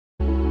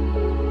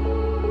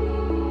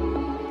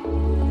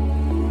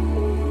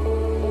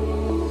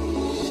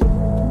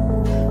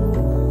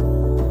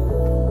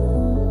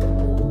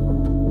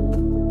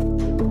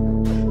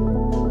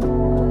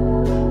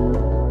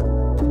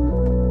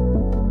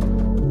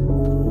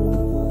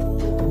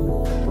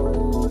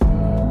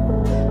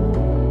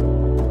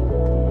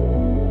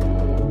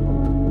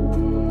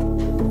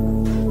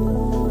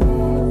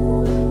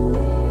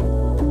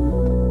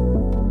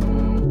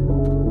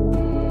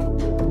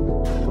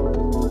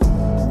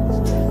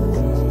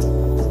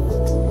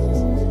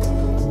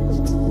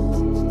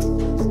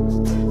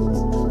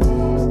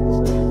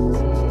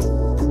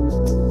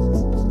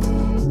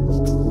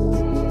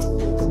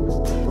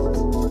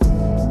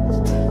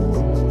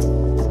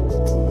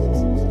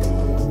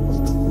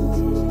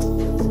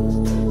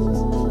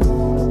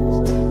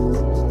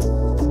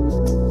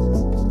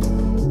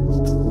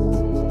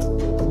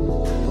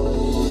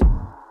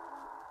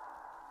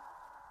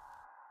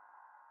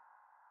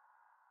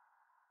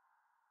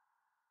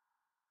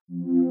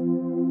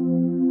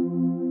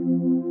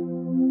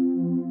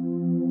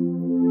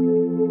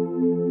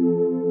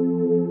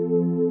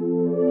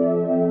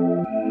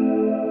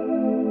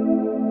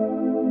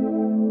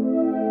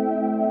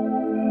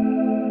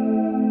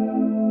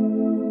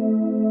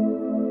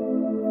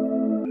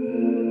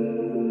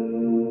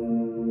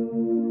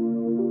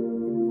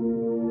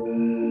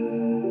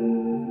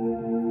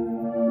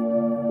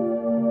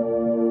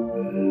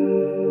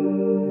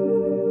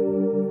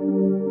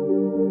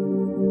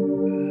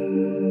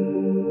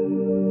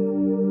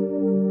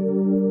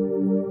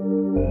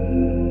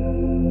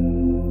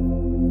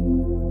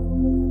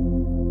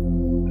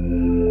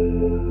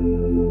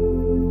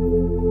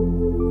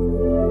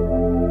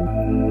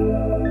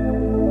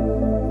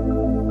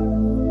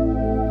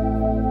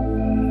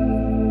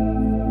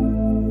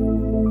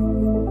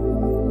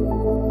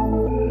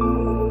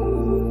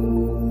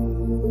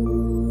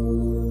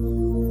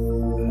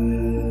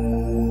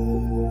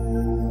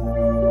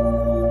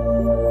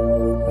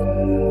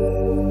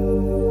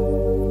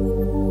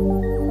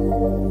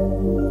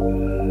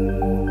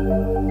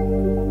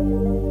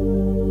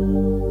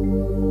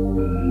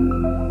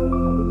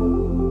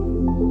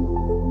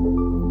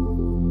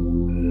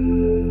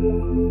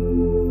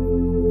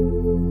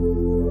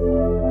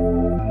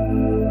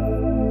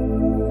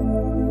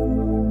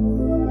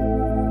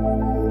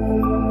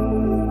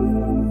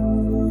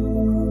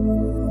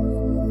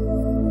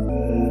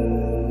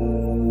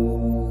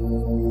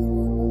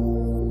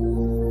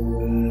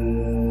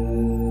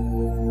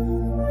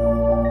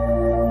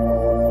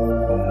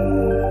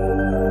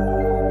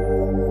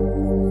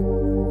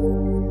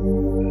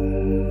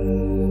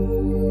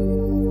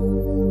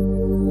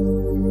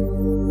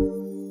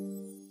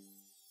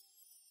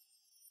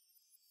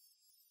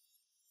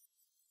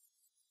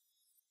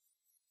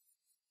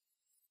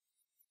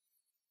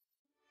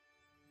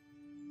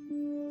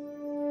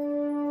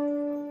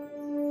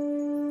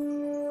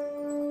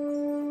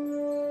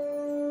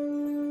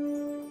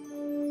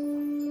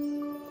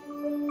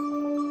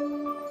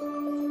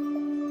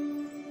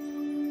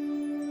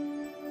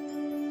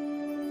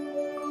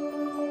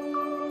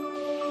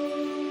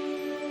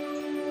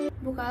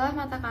Bukalah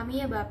mata kami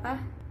ya Bapa,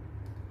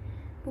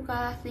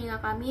 bukalah telinga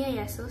kami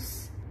ya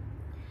Yesus,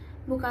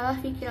 bukalah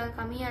pikiran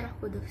kami ya Roh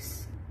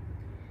Kudus.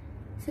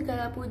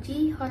 Segala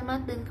puji,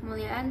 hormat, dan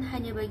kemuliaan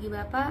hanya bagi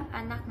Bapa,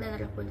 Anak, dan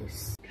Roh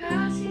Kudus.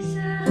 Kasih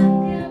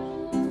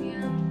setiapmu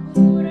yang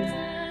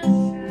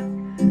kurasakan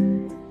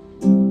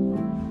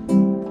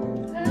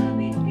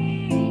lebih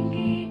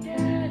tinggi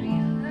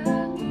dari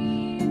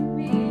langit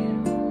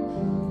biru.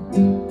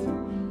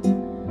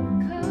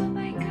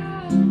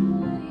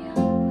 Kebaikanmu yang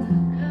telah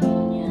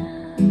kau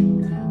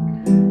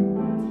nyatakan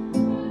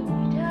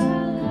lebih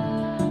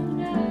dalam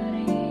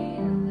dari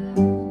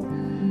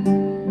lautan.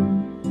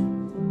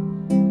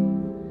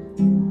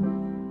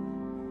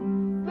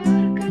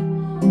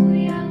 Berkat-Mu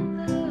yang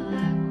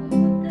telah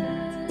ku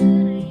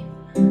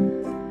terima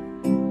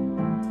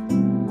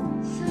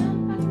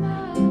sempat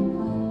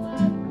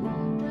membuatku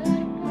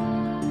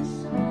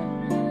terpesona.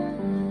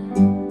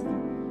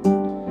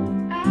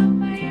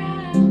 Apa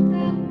yang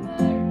tak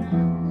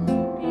pernah ku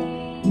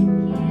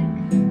pikirkan,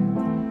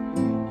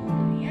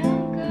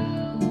 yang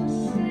Kau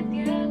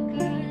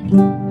sediakan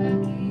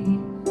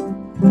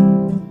bagiku.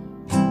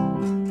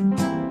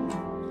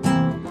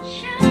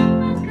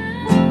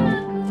 Siapakah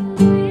aku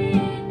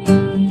ini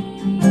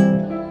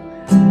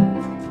Tuhan?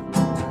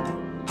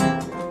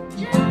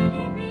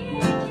 Jadi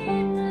biji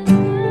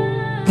matamu.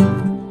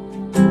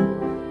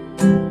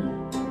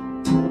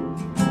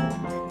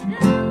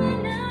 Dengan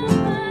apakah ku balas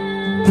Tuhan,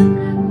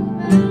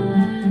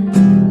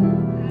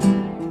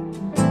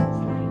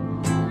 selain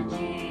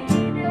puji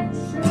dan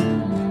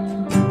sembah.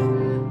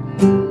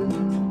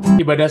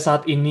 Ibadah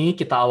saat ini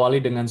kita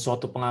awali dengan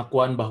suatu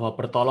pengakuan bahwa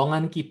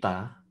pertolongan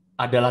kita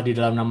adalah di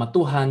dalam nama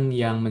Tuhan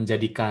yang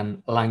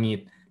menjadikan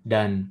langit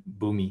dan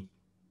bumi.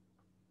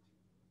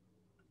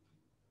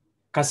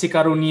 Kasih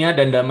karunia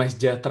dan damai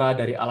sejahtera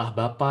dari Allah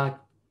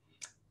Bapa,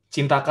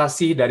 cinta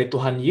kasih dari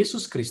Tuhan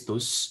Yesus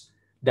Kristus,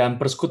 dan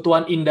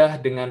persekutuan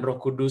indah dengan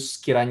Roh Kudus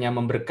kiranya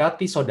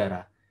memberkati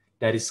saudara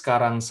dari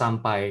sekarang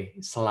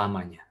sampai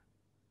selamanya.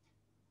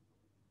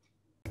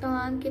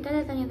 Pertolongan kita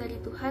datangnya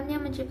dari Tuhan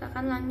yang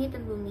menciptakan langit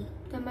dan bumi.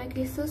 Damai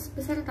Kristus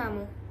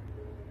besertamu.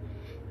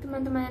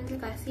 Teman-teman yang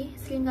terkasih,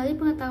 seringkali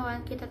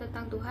pengetahuan kita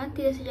tentang Tuhan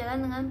tidak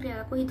sejalan dengan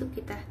perilaku hidup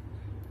kita.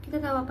 Kita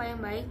tahu apa yang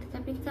baik,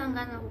 tetapi kita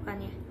enggan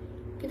melakukannya.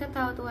 Kita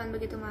tahu Tuhan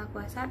begitu maha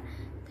kuasa,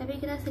 tapi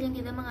kita sering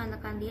tidak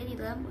mengandalkan Dia di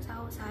dalam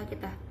usaha-usaha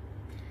kita.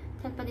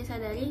 Tanpa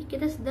disadari,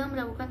 kita sedang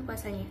meragukan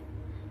kuasanya.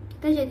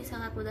 Kita jadi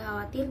sangat mudah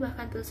khawatir,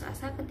 bahkan putus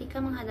asa ketika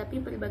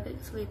menghadapi berbagai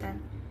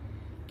kesulitan.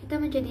 Kita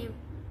menjadi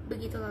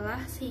begitu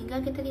lelah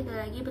sehingga kita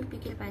tidak lagi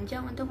berpikir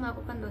panjang untuk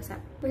melakukan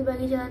dosa,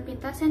 berbagai jalan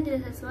pintas yang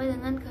tidak sesuai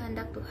dengan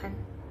kehendak Tuhan.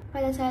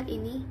 Pada saat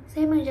ini,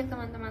 saya mengajak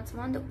teman-teman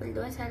semua untuk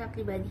berdoa secara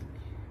pribadi.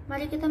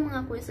 Mari kita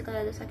mengakui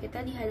segala dosa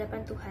kita di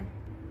hadapan Tuhan.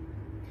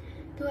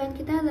 Tuhan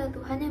kita adalah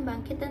Tuhan yang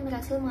bangkit dan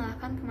berhasil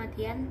mengalahkan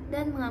kematian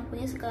dan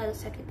mengampuni segala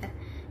dosa kita.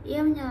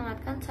 Ia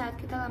menyelamatkan saat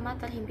kita lama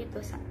terhimpit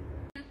dosa.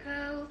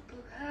 Kau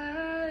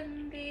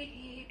Tuhan di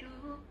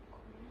hidupku,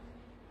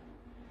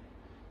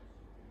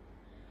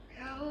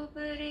 Kau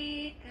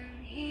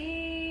berikan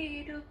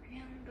hidup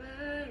yang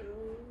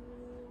baru.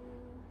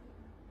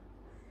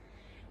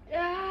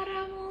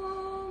 Darah-Mu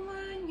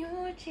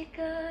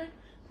menyucikan,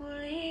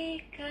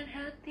 pulihkan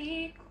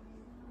hatiku.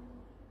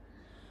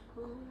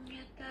 Ku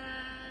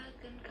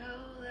nyatakan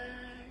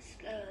Kaulah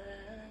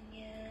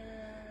segalanya.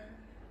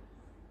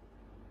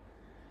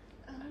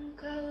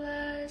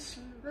 Engkaulah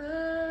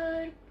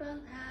sumber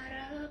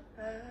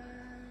pengharapan.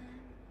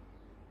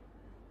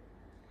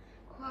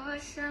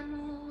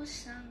 Kuasa-Mu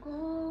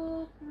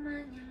sanggup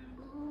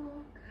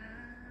menyembuhkan.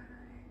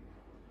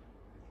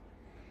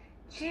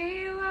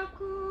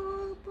 Jiwaku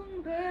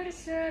pun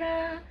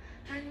berserah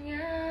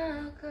hanya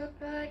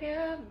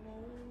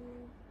kepadamu.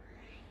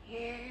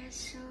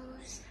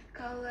 Yesus,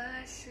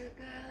 Kaulah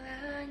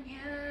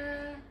segalanya.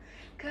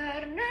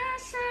 Karena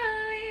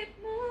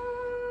salib-Mu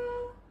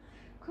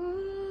ku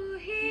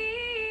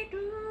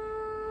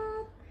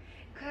hidup.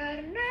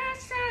 Karena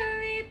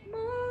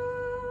salib-Mu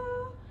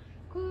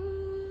ku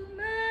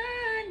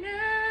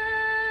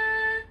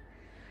menang.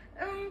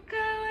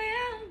 Engkau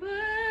yang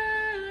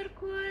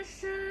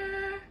berkuasa,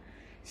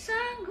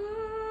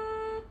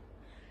 sanggup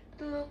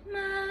untuk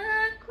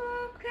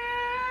melakukan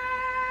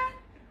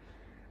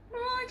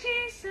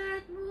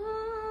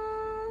mujizat-Mu.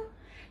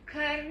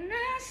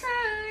 Karena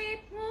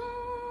salib-Mu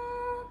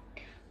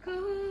ku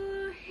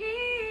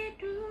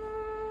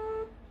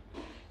hidup.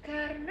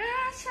 Karena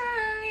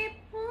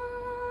salib-Mu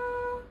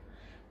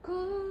ku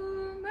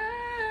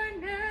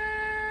menang.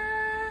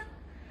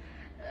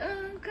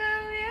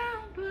 Engkau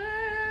yang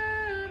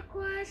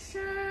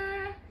berkuasa,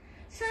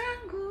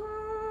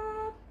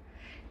 sanggup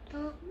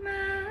untuk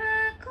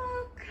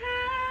melakukan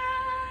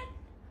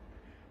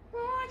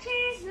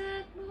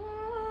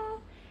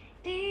mujizat-Mu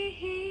di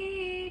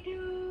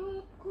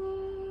hidupku.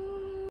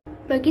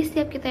 Bagi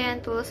setiap kita yang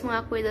tulus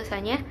mengakui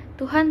dosanya,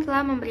 Tuhan telah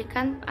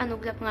memberikan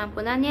anugerah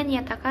pengampunan yang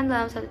dinyatakan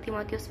dalam 1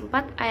 Timotius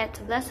 4 ayat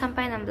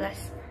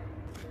 11-16.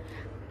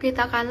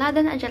 Beritakanlah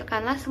dan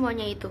ajarkanlah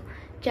semuanya itu.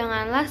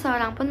 Janganlah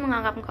seorang pun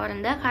menganggap engkau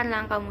rendah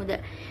karena engkau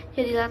muda.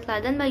 Jadilah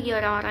teladan bagi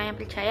orang-orang yang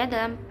percaya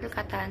dalam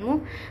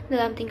perkataanmu,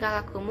 dalam tingkah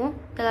lakumu,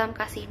 dalam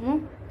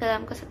kasihmu,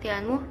 dalam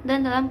kesetiaanmu,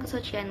 dan dalam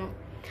kesucianmu.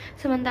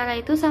 Sementara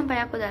itu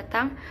sampai aku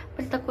datang,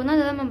 bertekunlah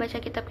dalam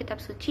membaca kitab-kitab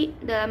suci,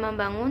 dalam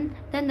membangun,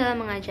 dan dalam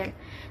mengajar.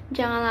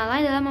 Jangan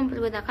lalai dalam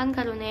mempergunakan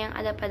karunia yang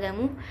ada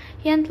padamu,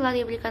 yang telah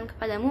diberikan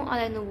kepadamu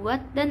oleh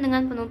nubuat dan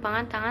dengan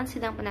penumpangan tangan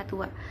sidang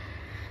penatua.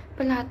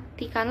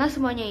 Perhatikanlah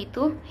semuanya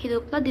itu,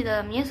 hiduplah di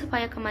dalamnya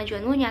supaya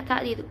kemajuanmu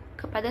nyata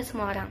kepada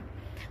semua orang.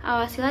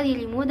 Awasilah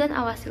dirimu dan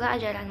awasilah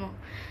ajaranmu.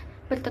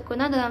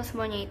 Bertekunlah dalam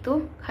semuanya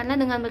itu, karena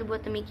dengan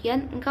berbuat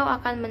demikian, engkau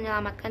akan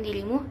menyelamatkan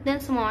dirimu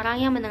dan semua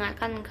orang yang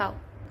mendengarkan engkau.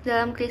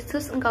 Dalam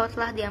Kristus engkau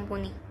telah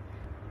diampuni.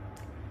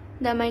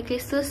 Damai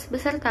Kristus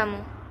besertamu.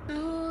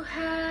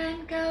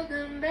 Tuhan, Kau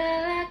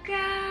gembala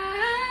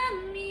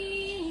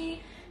kami,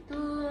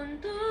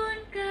 tuntun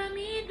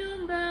kami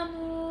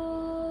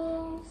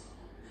domba-Mu.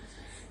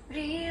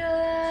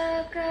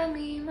 Berilah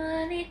kami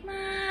menikmati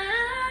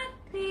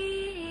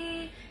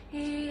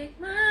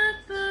hikmat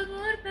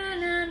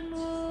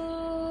pengorbanan-Mu.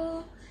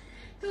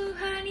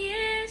 Tuhan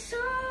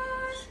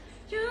Yesus,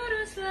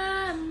 Juru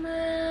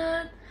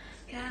Selamat,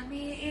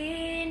 kami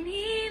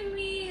ini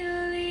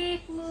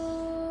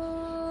milik-Mu.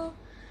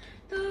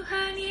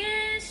 Tuhan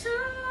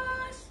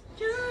Yesus,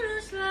 Juru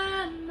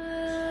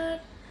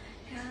Selamat,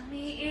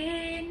 kami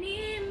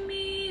ini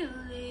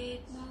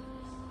milik-Mu.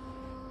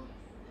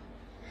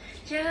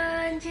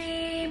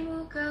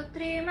 Janji-Mu Kau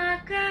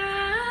terima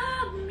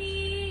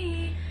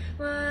kami,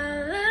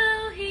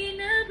 walau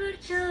hina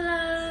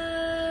bercela.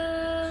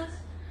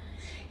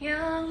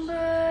 Yang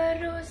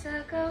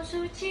berdosa Kau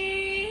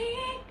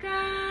sucikan,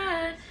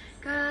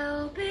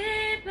 Kau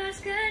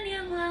bebaskan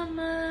yang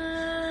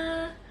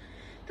lama.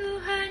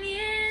 Tuhan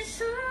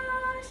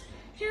Yesus,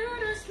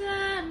 Juru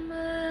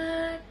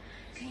Selamat,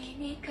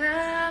 kini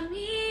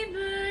kami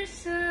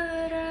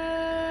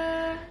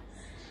berserah.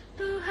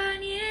 Tuhan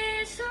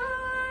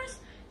Yesus,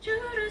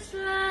 Juru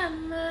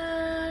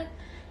Selamat,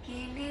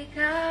 kini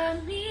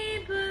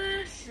kami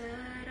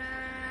berserah.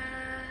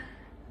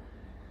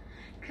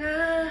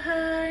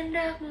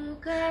 Kehendak-Mu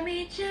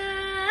kami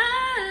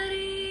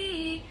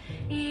cari,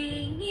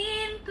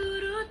 ingin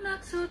turut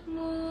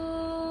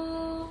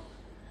maksud-Mu.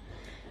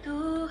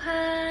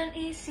 Tuhan,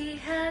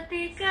 isi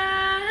hati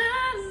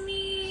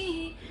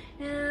kami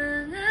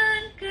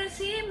dengan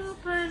kasih-Mu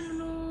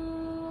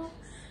penuh.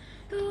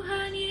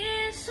 Tuhan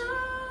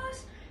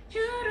Yesus,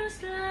 Juru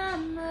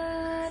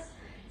Selamat,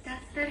 tak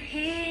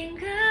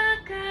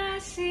terhingga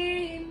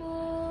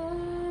kasih-Mu.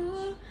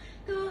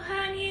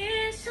 Tuhan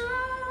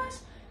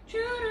Yesus,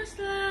 Juru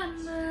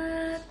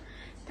Selamat,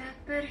 tak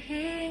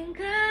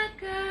terhingga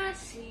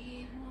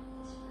kasih-Mu.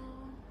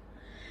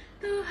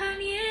 Tuhan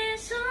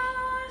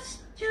Yesus,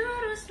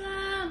 Juru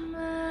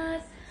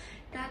Selamat,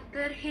 tak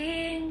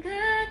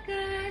terhingga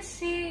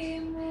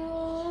kasih-Mu.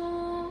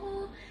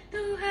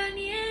 Tuhan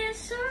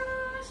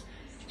Yesus,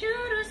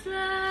 Juru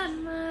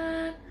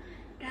Selamat,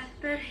 tak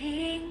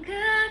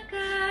terhingga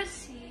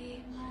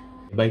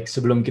kasih-Mu. Baik,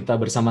 sebelum kita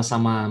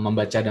bersama-sama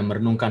membaca dan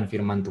merenungkan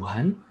firman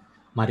Tuhan,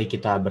 mari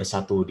kita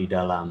bersatu di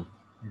dalam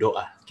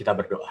doa. Kita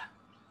berdoa.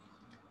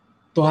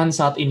 Tuhan,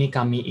 saat ini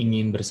kami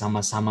ingin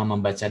bersama-sama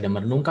membaca dan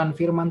merenungkan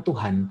firman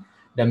Tuhan,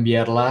 dan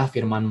biarlah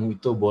firman-Mu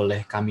itu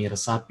boleh kami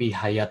resapi,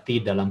 hayati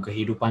dalam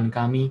kehidupan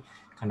kami,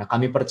 karena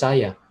kami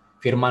percaya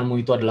firman-Mu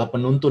itu adalah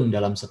penuntun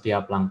dalam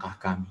setiap langkah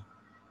kami.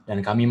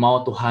 Dan kami mau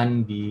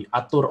Tuhan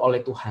diatur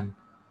oleh Tuhan.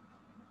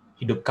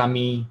 Hidup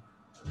kami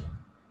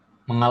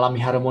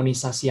mengalami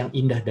harmonisasi yang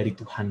indah dari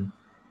Tuhan,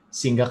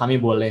 sehingga kami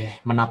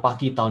boleh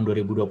menapaki tahun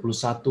 2021,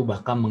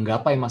 bahkan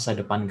menggapai masa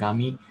depan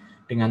kami,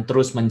 dengan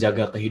terus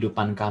menjaga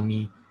kehidupan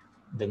kami,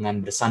 dengan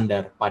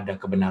bersandar pada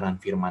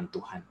kebenaran firman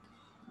Tuhan.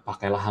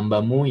 Pakailah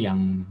hamba-Mu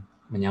yang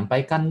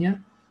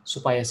menyampaikannya,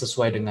 supaya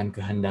sesuai dengan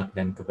kehendak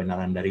dan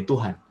kebenaran dari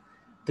Tuhan.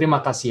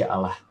 Terima kasih ya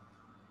Allah.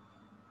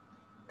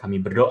 Kami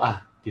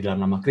berdoa di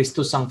dalam nama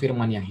Kristus Sang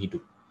Firman yang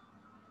hidup.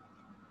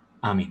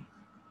 Amin.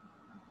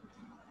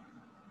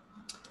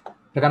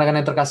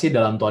 Rekan-rekan yang terkasih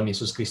dalam Tuhan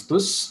Yesus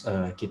Kristus,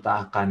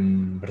 kita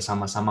akan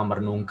bersama-sama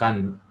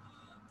merenungkan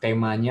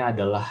temanya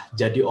adalah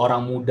jadi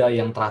orang muda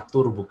yang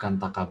teratur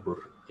bukan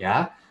takabur.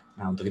 Ya.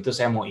 Nah, untuk itu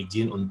saya mau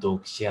izin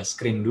untuk share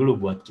screen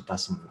dulu buat kita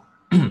semua.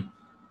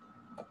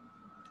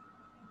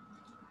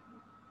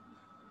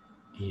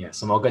 Iya,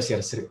 semoga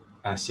share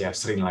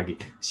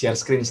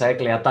screen saya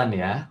kelihatan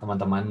ya,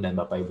 teman-teman dan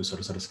Bapak Ibu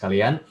saudara-saudara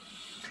sekalian.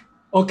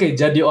 Oke,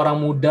 jadi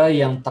orang muda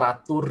yang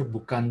teratur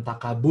bukan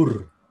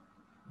takabur.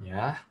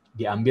 Ya,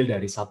 diambil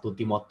dari 1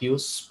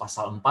 Timotius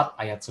pasal 4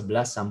 ayat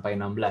 11 sampai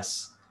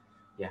 16.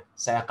 Ya,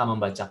 saya akan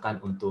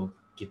membacakan untuk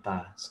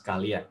kita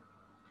sekalian.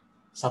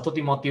 1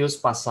 Timotius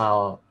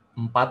pasal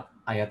 4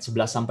 ayat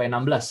 11 sampai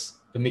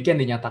 16. Demikian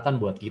dinyatakan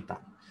buat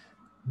kita.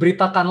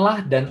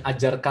 Beritakanlah dan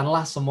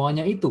ajarkanlah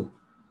semuanya itu.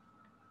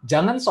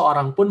 Jangan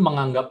seorang pun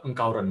menganggap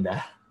engkau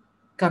rendah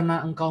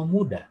karena engkau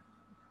muda.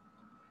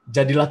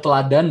 Jadilah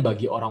teladan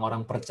bagi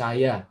orang-orang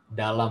percaya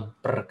dalam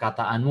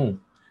perkataanmu,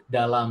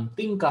 dalam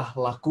tingkah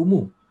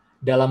lakumu,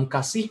 dalam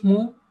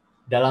kasihmu,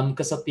 dalam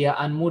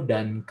kesetiaanmu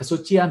dan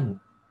kesucianmu.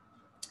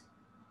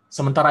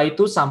 Sementara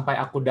itu sampai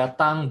aku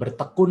datang,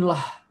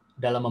 bertekunlah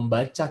dalam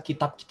membaca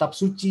kitab-kitab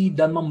suci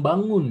dan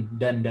membangun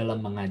dan dalam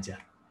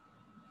mengajar.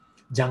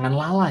 Jangan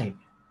lalai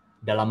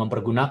dalam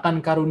mempergunakan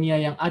karunia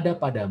yang ada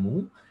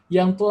padamu,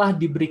 yang telah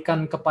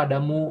diberikan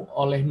kepadamu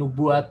oleh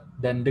nubuat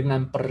dan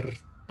dengan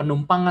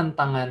penumpangan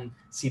tangan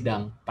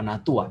sidang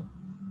penatuan.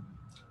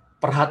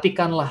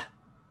 Perhatikanlah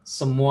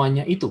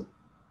semuanya itu.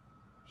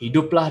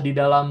 Hiduplah di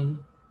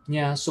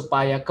dalamnya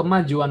supaya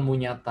kemajuanmu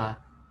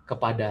nyata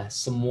kepada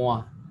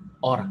semua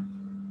orang.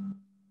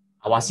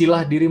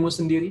 Awasilah dirimu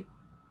sendiri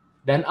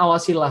dan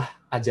awasilah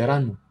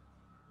ajaranmu.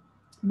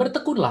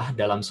 Bertekunlah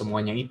dalam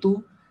semuanya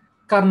itu,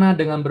 karena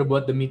dengan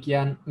berbuat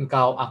demikian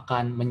engkau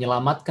akan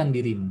menyelamatkan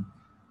dirimu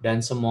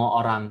dan semua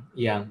orang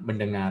yang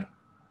mendengar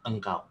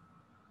engkau.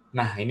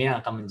 Nah, ini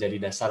yang akan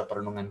menjadi dasar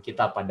perenungan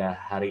kita pada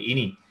hari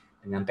ini.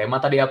 Dengan tema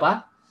tadi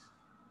apa?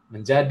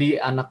 Menjadi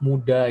anak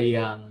muda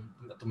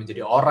atau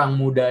menjadi orang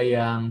muda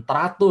yang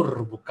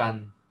teratur,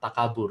 bukan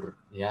takabur.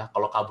 Ya,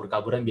 kalau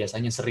kabur-kaburan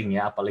biasanya sering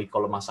ya, apalagi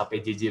kalau masa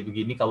PJJ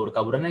begini,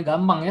 kabur-kaburannya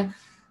gampang ya.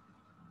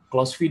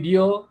 Close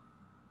video,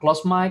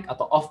 close mic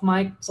atau off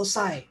mic,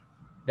 selesai.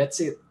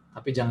 That's it.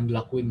 Tapi jangan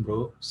dilakuin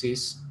bro,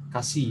 sis.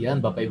 Kasihan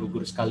Bapak Ibu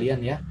Guru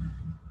sekalian ya.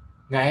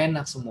 Nggak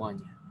enak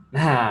semuanya.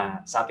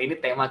 Nah, saat ini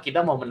tema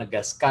kita mau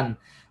menegaskan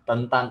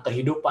tentang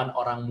kehidupan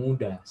orang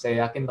muda.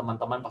 Saya yakin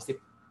teman-teman pasti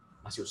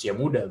masih usia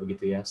muda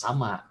begitu ya.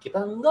 Sama,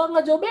 kita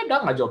nggak jauh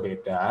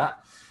beda.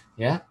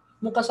 Ya,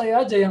 muka saya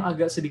aja yang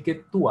agak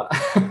sedikit tua.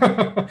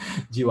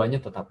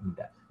 Jiwanya tetap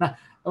muda. Nah,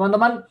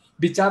 teman-teman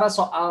bicara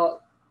soal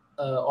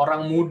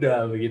orang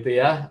muda begitu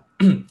ya.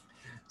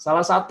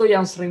 Salah satu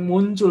yang sering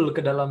muncul ke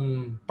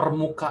dalam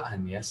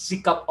permukaan ya,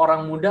 sikap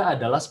orang muda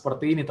adalah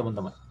seperti ini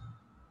teman-teman.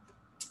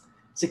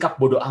 Sikap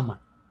bodoh amat.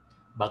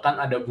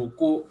 Bahkan ada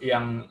buku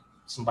yang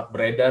sempat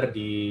beredar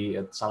di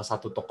salah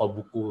satu toko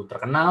buku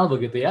terkenal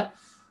begitu ya,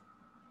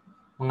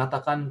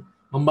 mengatakan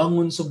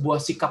membangun sebuah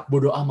sikap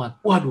bodoh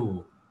amat.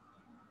 Waduh,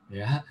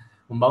 ya,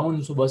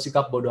 membangun sebuah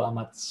sikap bodoh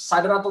amat.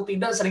 Sadar atau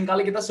tidak,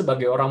 seringkali kita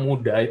sebagai orang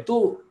muda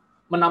itu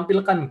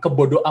menampilkan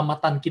kebodoh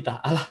amatan kita.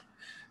 Alah,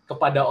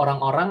 kepada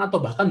orang-orang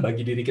atau bahkan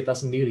bagi diri kita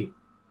sendiri.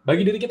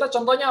 Bagi diri kita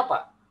contohnya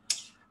apa?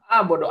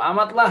 Bodo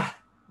amat lah.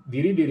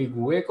 Diri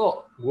gue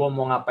kok. Gue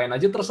mau ngapain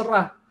aja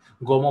terserah.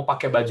 Gue mau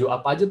pakai baju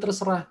apa aja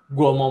terserah.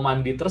 Gue mau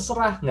mandi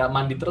terserah. Nggak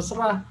mandi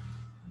terserah.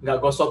 Nggak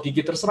gosok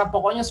gigi terserah.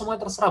 Pokoknya semua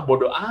terserah.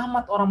 Bodo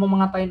amat orang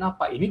mau ngatain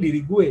apa. Ini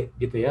diri gue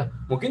gitu ya.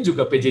 Mungkin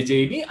juga PJJ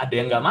ini ada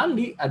yang nggak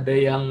mandi. Ada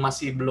yang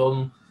masih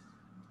belum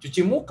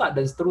cuci muka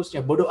dan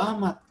seterusnya. Bodo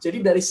amat. Jadi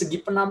dari segi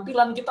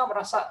penampilan kita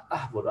merasa,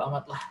 bodo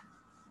amat lah.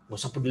 Gak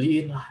usah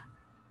peduliin lah.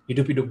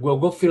 Hidup-hidup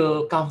gue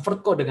feel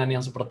comfort kok dengan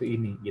yang seperti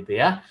ini, gitu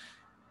ya.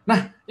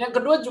 Nah, yang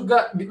kedua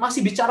juga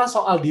masih bicara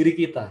soal diri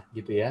kita,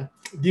 gitu ya.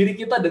 Diri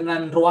kita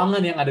dengan ruangan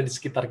yang ada di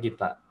sekitar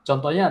kita.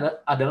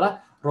 Contohnya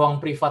adalah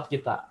ruang privat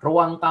kita,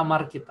 ruang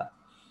kamar kita.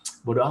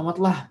 Bodo amat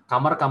lah,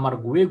 kamar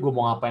gue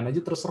mau ngapain aja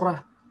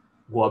terserah.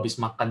 Gue habis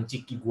makan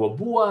ciki, gue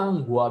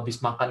buang. Gue habis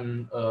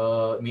makan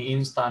mie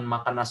instan,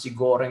 makan nasi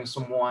goreng,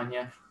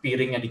 semuanya.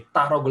 Piringnya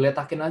ditaruh,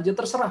 geletakin aja,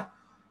 terserah.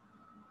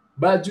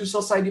 Baju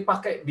selesai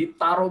dipakai,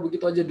 ditaruh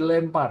begitu aja,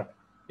 dilempar.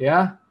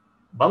 Ya,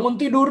 bangun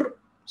tidur,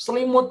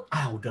 selimut,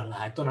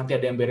 udahlah itu nanti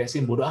ada yang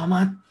beresin, bodo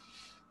amat.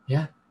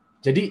 Ya,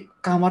 jadi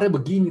kamarnya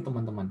begini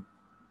teman-teman.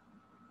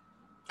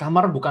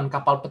 Kamar bukan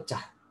kapal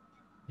pecah.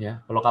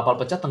 Ya, kalau kapal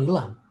pecah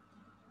tenggelam.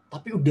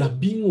 Tapi udah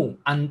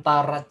bingung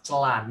antara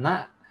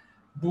celana,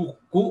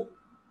 buku,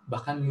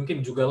 bahkan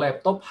mungkin juga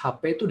laptop,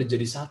 HP itu udah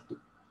jadi satu.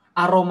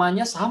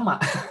 Aromanya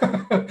sama,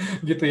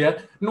 gitu ya.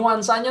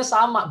 Nuansanya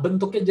sama,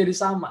 bentuknya jadi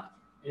sama.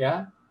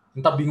 Ya,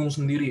 entah bingung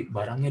sendiri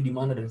barangnya di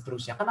mana dan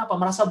seterusnya. Kenapa?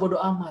 Merasa bodoh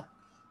amat.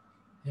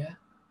 Ya,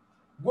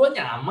 gue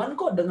nyaman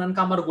kok dengan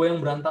kamar gue yang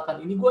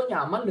berantakan ini. Gue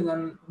nyaman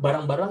dengan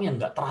barang-barang yang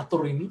nggak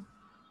teratur ini.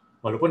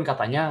 Walaupun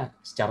katanya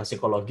secara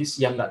psikologis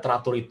yang nggak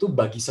teratur itu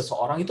bagi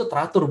seseorang itu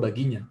teratur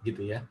baginya,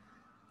 gitu ya.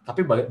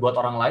 Tapi buat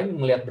orang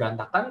lain ngelihat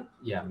berantakan,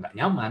 ya nggak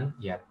nyaman.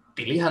 Ya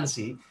pilihan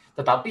sih.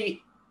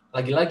 Tetapi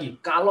lagi-lagi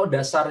kalau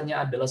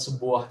dasarnya adalah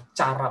sebuah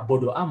cara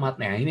bodoh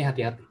amat, nah ini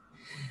hati-hati.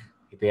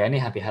 Gitu ya,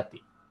 ini hati-hati.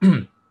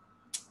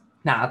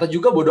 Nah, atau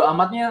juga bodo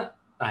amatnya,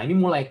 nah ini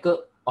mulai ke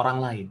orang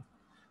lain.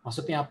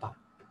 Maksudnya apa?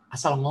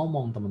 Asal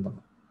ngomong,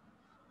 teman-teman.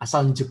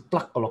 Asal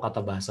jeplak kalau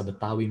kata bahasa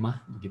Betawi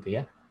mah, begitu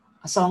ya.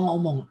 Asal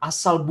ngomong,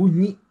 asal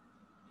bunyi.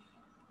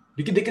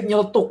 Dikit-dikit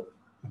nyeletuk.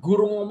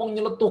 Guru ngomong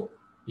nyeletuk.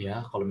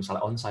 Ya, kalau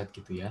misalnya onsite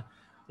gitu ya.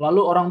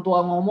 Lalu orang tua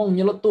ngomong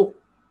nyeletuk.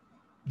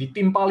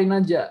 Ditimpalin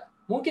aja.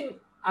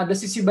 Mungkin ada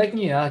sisi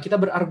baiknya ya, kita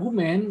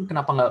berargumen,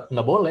 kenapa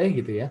nggak boleh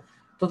gitu ya.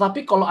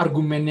 Tetapi kalau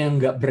argumennya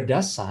nggak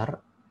berdasar,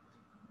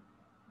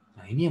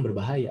 nah ini yang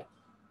berbahaya.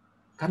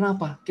 Karena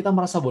apa? Kita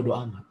merasa bodoh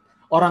amat.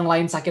 Orang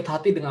lain sakit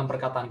hati dengan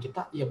perkataan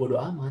kita, ya bodoh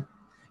amat.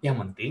 Yang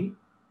penting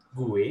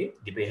gue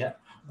gitu ya,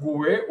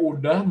 gue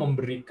udah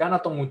memberikan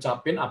atau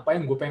ngucapin apa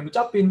yang gue pengen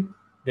ngucapin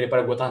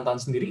daripada gue tahan-tahan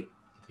sendiri,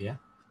 gitu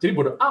ya. Jadi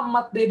bodoh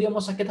amat deh dia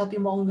mau sakit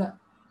hati mau enggak.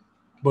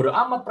 Bodo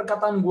amat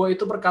perkataan gue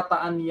itu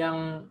perkataan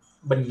yang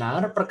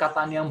benar,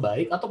 perkataan yang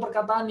baik, atau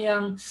perkataan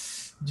yang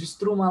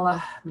justru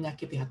malah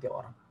menyakiti hati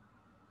orang.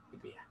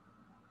 Gitu ya.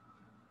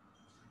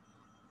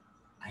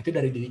 Nah, itu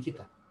dari diri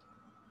kita.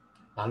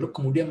 Lalu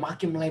kemudian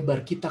makin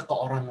melebar kita ke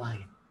orang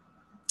lain.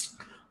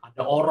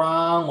 Ada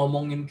orang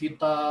ngomongin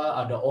kita,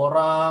 ada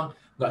orang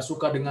nggak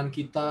suka dengan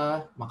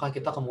kita, maka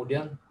kita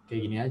kemudian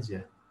kayak gini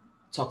aja.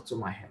 Talk to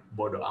my head,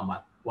 bodo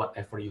amat.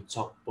 Whatever you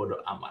talk, bodo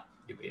amat.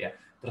 Gitu ya.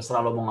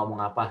 Terserah lo mau ngomong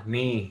apa.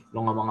 Nih,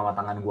 lo ngomong sama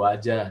tangan gue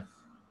aja.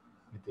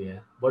 Gitu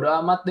ya. Bodo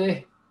amat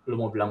deh. Lo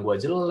mau bilang gue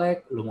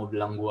jelek, lo mau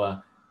bilang gue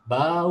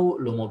bau,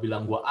 lo mau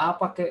bilang gue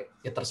apa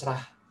kek, ya terserah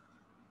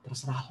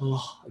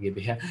lo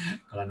gitu ya.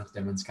 Kalau anak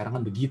zaman sekarang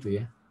kan begitu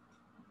ya.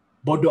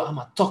 Bodo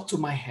amat, talk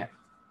to my head.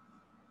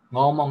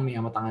 Ngomong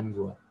nih sama tangan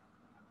gue.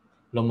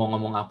 Lo mau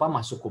ngomong apa,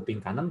 masuk kuping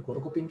kanan,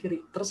 keluar kuping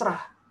kiri,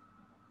 terserah.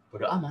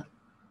 Bodo amat.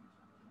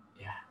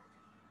 Ya.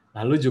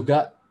 Lalu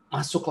juga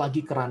masuk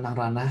lagi ke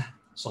ranah-ranah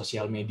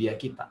sosial media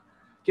kita.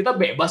 Kita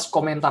bebas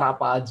komentar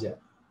apa aja.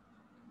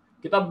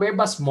 Kita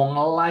bebas mau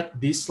nge-like,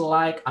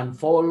 dislike,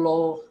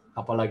 unfollow,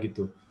 apalagi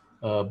tuh,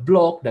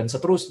 blog, dan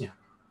seterusnya.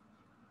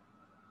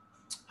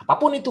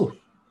 Apapun itu,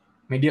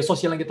 media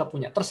sosial yang kita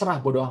punya, terserah,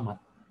 bodo amat.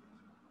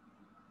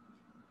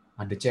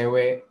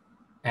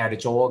 Ada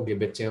cowok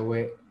gebet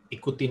cewek,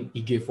 ikutin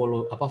IG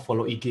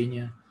follow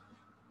IG-nya.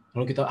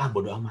 Lalu kita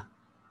bodo amat.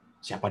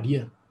 Siapa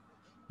dia?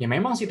 Ya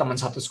memang sih teman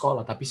satu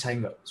sekolah, tapi saya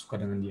nggak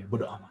suka dengan dia,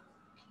 bodo amat.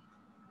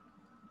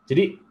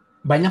 Jadi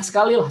banyak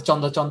sekali lah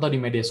contoh-contoh di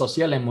media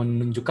sosial yang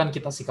menunjukkan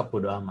kita sikap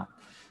bodo amat.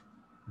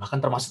 Bahkan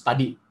termasuk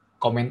tadi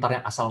komentar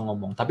yang asal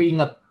ngomong. Tapi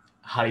ingat,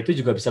 hal itu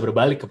juga bisa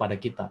berbalik kepada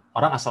kita.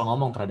 Orang asal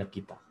ngomong terhadap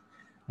kita.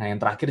 Nah,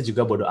 yang terakhir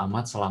juga bodo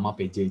amat selama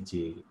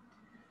PJJ.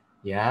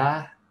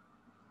 Ya,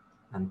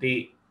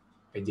 nanti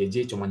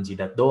PJJ cuman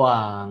jidat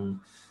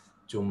doang,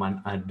 cuman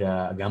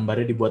ada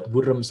gambarnya dibuat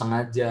burem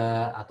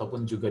sengaja,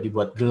 ataupun juga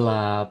dibuat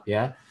gelap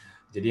ya.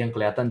 Jadi yang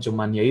kelihatan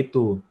cuman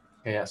yaitu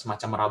kayak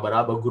semacam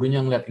meraba-raba,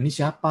 gurunya ngeliat ini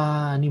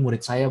siapa, ini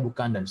murid saya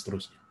bukan, dan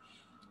seterusnya.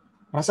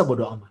 Merasa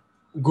bodo amat.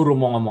 Guru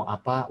mau ngomong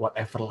apa,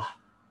 whatever lah.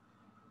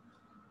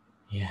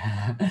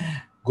 Ya,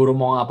 guru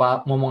mau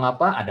ngomong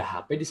apa, ada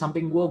HP di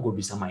samping gue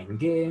bisa main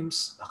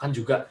games, bahkan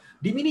juga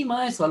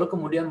diminimize, lalu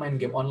kemudian main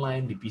game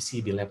online di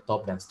PC, di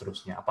laptop, dan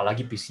seterusnya.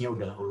 Apalagi PC-nya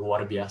udah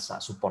luar biasa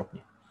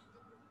supportnya.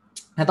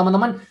 Nah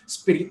teman-teman,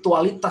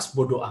 spiritualitas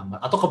bodo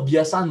amat atau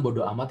kebiasaan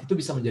bodo amat itu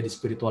bisa menjadi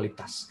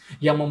spiritualitas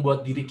yang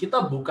membuat diri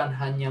kita bukan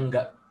hanya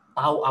nggak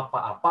tahu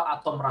apa-apa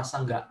atau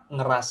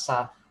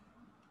ngerasa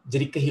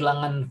jadi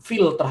kehilangan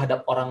feel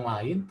terhadap orang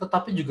lain,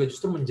 tetapi juga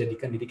justru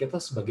menjadikan diri kita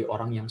sebagai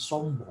orang yang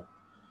sombong.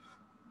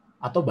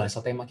 Atau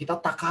bahasa tema kita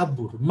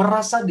takabur,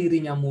 merasa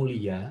dirinya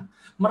mulia,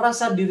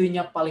 merasa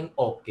dirinya paling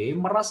oke,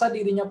 merasa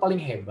dirinya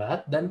paling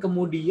hebat, dan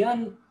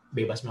kemudian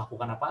bebas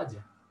melakukan apa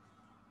aja.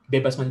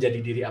 Bebas menjadi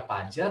diri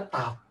apa aja,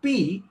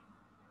 tapi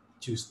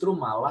justru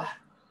malah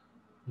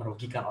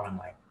merugikan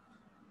orang lain.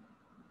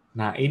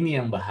 Nah, ini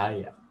yang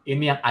bahaya.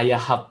 Ini yang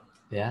ayahab,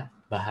 ya,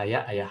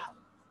 bahaya ayahab.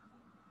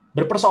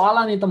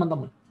 Berpersoalan nih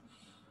teman-teman.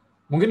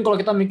 Mungkin kalau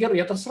kita mikir,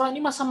 ya terserah,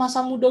 ini masa-masa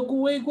muda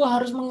gue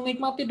harus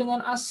menikmati dengan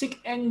asik,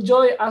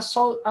 enjoy,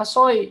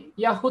 asoy,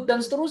 yahut,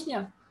 dan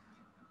seterusnya.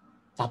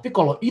 Tapi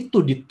kalau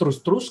itu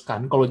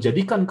diterus-teruskan, kalau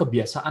jadikan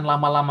kebiasaan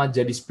lama-lama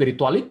jadi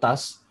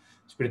spiritualitas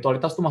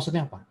itu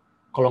maksudnya apa?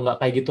 Kalau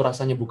nggak kayak gitu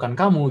rasanya bukan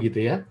kamu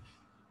gitu ya.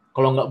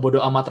 Kalau nggak bodo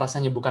amat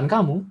rasanya bukan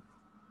kamu,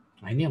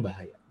 nah ini yang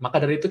bahaya.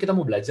 Maka dari itu kita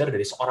mau belajar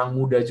dari seorang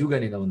muda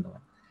juga nih teman-teman.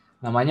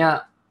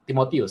 Namanya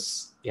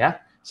Timotius.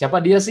 Ya,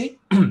 siapa dia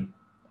sih?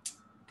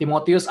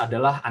 Timotius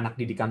adalah anak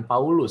didikan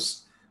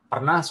Paulus.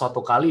 Pernah suatu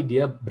kali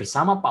dia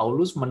bersama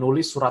Paulus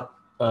menulis surat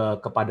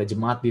kepada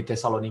jemaat di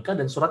Tesalonika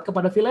dan surat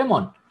kepada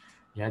Filemon.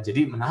 Ya,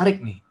 jadi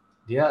menarik nih.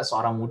 Dia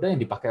seorang muda yang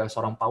dipakai oleh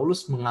seorang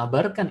Paulus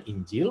mengabarkan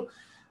Injil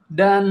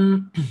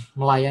dan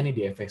melayani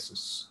di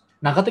Efesus.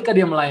 Nah, ketika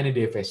dia melayani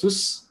di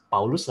Efesus,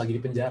 Paulus lagi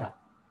di penjara.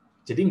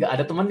 Jadi nggak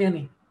ada temannya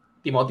nih.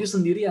 Timotius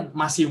sendirian,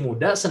 masih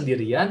muda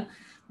sendirian,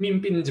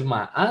 mimpin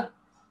jemaat,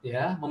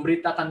 ya,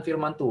 memberitakan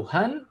firman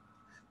Tuhan,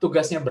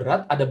 tugasnya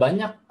berat, ada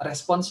banyak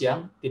respons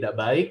yang tidak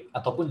baik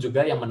ataupun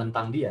juga yang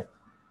menentang dia.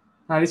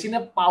 Nah, di sini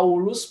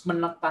Paulus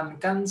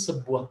menekankan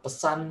sebuah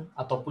pesan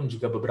ataupun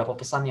juga beberapa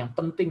pesan yang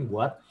penting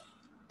buat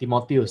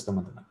Timotius,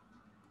 teman-teman.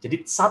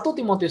 Jadi 1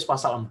 Timotius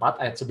pasal 4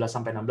 ayat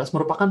 11-16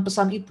 merupakan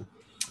pesan itu.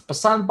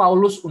 Pesan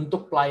Paulus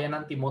untuk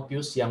pelayanan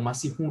Timotius yang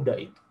masih muda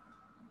itu.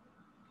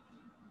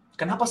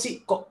 Kenapa sih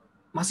kok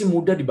masih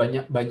muda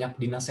banyak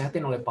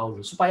dinasehatin oleh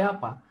Paulus? Supaya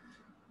apa?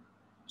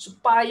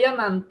 Supaya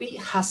nanti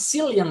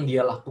hasil yang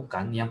dia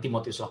lakukan, yang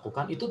Timotius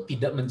lakukan, itu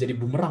tidak menjadi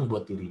bumerang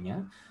buat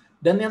dirinya.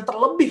 Dan yang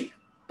terlebih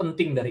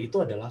penting dari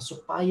itu adalah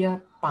supaya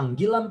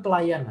panggilan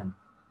pelayanan,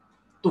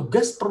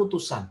 tugas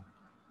perutusan,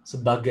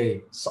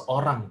 sebagai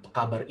seorang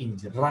pekabar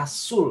Injil,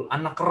 rasul,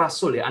 anak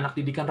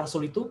didikan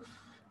rasul itu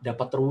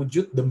dapat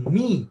terwujud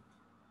demi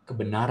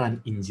kebenaran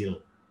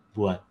Injil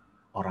buat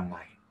orang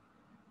lain.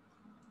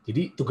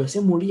 Jadi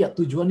tugasnya mulia,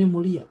 tujuannya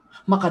mulia.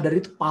 Maka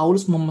dari itu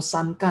Paulus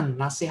memesankan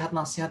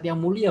nasihat-nasihat yang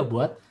mulia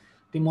buat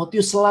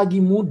Timotius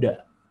selagi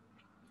muda.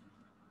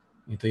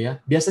 Gitu ya.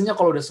 Biasanya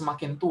kalau udah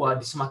semakin tua,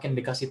 semakin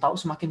dikasih tahu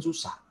semakin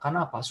susah.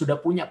 Karena apa? Sudah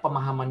punya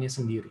pemahamannya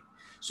sendiri.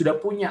 Sudah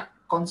punya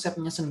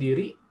konsepnya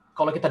sendiri.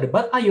 Kalau kita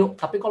debat, ayo.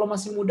 Tapi kalau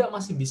masih muda,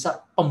 masih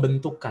bisa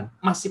pembentukan.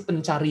 Masih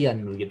pencarian,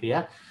 gitu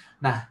ya.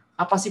 Nah,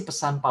 apa sih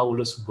pesan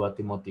Paulus buat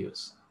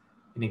Timotius?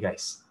 Ini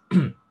guys.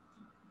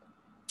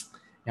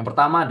 Yang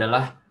pertama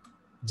adalah,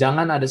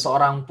 jangan ada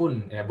seorang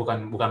pun, ya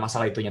bukan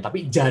masalah itunya,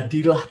 tapi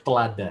jadilah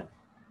teladan.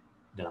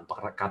 Dalam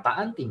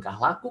perkataan, tingkah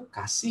laku,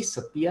 kasih,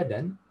 setia,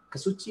 dan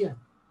kesucian.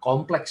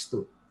 Kompleks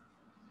tuh.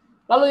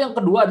 Lalu yang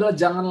kedua adalah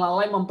jangan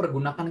lalai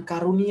mempergunakan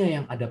karunia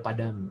yang ada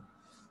padamu.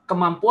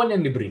 Kemampuan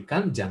yang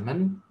diberikan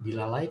jangan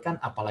dilalaikan,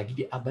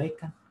 apalagi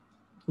diabaikan.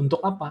 Untuk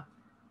apa?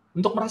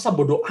 Untuk merasa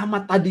bodoh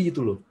amat tadi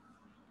itu loh.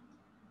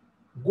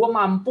 Gue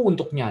mampu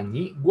untuk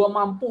nyanyi, gue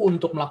mampu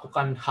untuk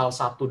melakukan hal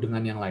satu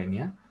dengan yang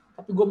lainnya,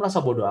 tapi gue merasa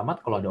bodoh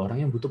amat kalau ada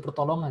orang yang butuh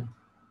pertolongan.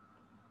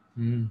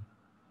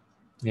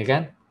 Ya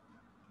kan?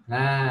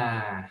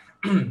 Nah,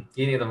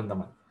 ini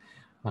teman-teman.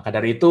 Maka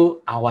dari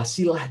itu,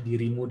 awasilah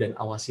dirimu dan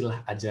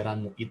awasilah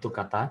ajaranmu. Itu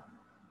kata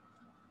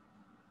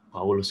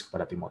Paulus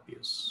kepada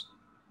Timotius.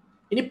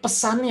 Ini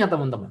pesannya,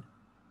 teman-teman.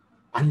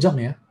 Panjang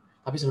ya,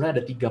 tapi sebenarnya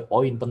ada 3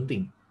 poin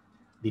penting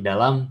di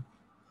dalam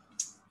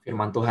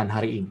firman Tuhan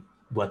hari ini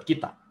buat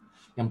kita.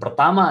 Yang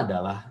pertama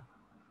adalah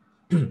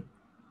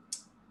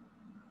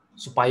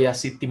supaya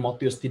si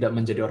Timotius tidak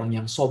menjadi orang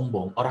yang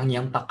sombong, orang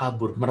yang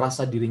takabur,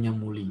 merasa dirinya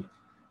mulia.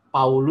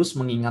 Paulus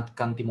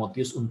mengingatkan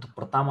Timotius untuk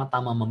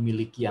pertama-tama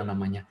memiliki yang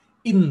namanya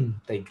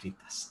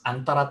integritas.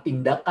 Antara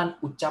tindakan,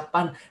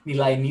 ucapan,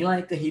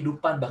 nilai-nilai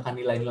kehidupan, bahkan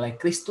nilai-nilai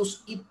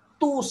Kristus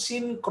itu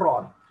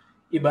sinkron.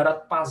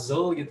 Ibarat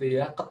puzzle gitu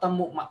ya,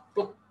 ketemu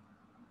plug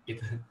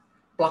gitu.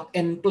 Plug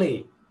and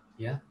play,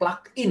 ya,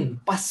 plug in,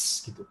 pas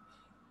gitu.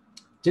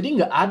 Jadi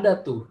nggak ada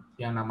tuh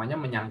yang namanya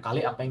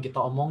menyangkali apa yang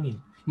kita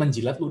omongin,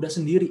 menjilat ludah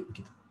sendiri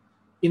gitu.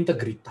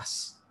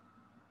 Integritas.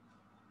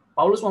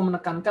 Paulus mau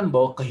menekankan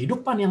bahwa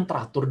kehidupan yang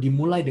teratur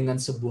dimulai dengan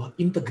sebuah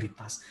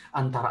integritas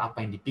antara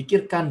apa yang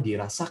dipikirkan,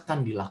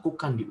 dirasakan,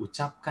 dilakukan,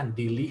 diucapkan,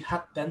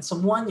 dilihat, dan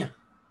semuanya.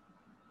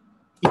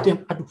 Itu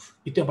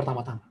yang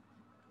pertama-tama.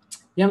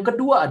 Yang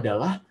kedua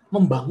adalah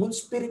membangun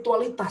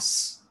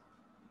spiritualitas.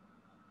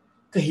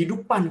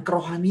 Kehidupan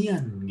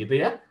kerohanian, gitu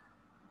ya.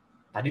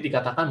 Tadi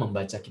dikatakan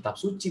membaca kitab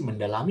suci,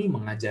 mendalami,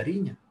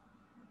 mengajarinya.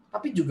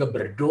 Tapi juga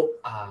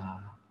berdoa,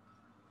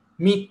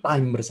 me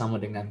time bersama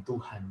dengan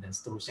Tuhan, dan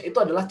seterusnya. Itu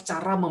adalah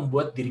cara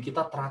membuat diri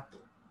kita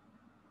teratur.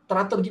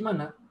 Teratur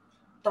gimana?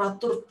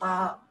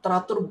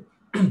 Teratur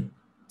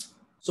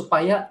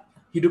supaya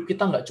hidup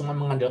kita nggak cuma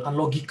mengandalkan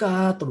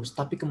logika terus,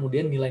 tapi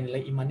kemudian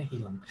nilai-nilai imannya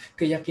hilang.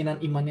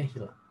 Keyakinan imannya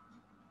hilang.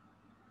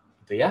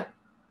 Gitu ya.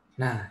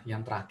 Nah,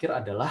 yang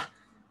terakhir adalah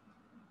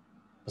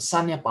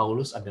pesannya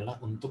Paulus adalah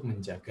untuk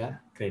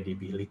menjaga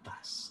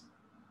kredibilitas.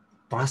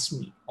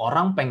 Trust me.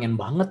 Orang pengen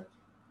banget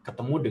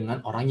ketemu dengan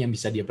orang yang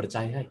bisa dia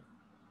percayai.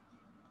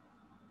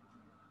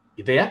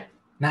 Gitu ya.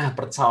 Nah,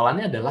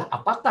 persoalannya adalah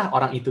apakah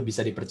orang itu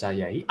bisa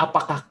dipercayai?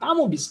 Apakah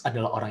kamu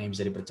adalah orang yang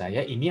bisa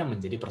dipercaya? Ini yang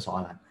menjadi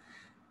persoalan.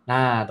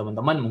 Nah,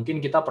 teman-teman, mungkin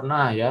kita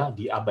pernah ya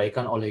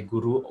diabaikan oleh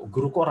guru.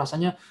 Guru kok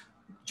rasanya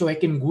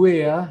cuekin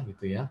gue ya,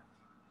 gitu ya.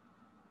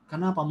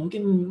 Kenapa?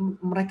 Mungkin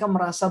mereka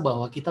merasa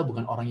bahwa kita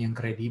bukan orang yang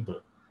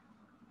kredibel.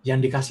 Yang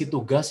dikasih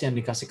tugas, yang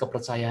dikasih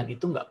kepercayaan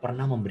itu nggak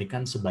pernah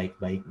memberikan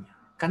sebaik-baiknya.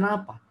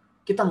 Kenapa?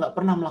 Kita nggak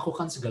pernah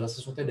melakukan segala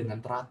sesuatu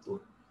dengan teratur.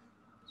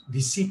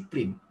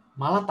 Disiplin.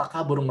 Malah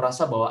takabur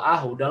merasa bahwa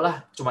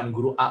udahlah cuman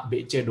guru A,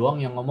 B, C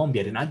doang yang ngomong,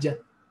 biarin aja.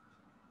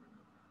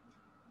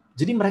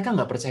 Jadi mereka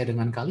nggak percaya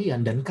dengan kalian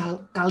dan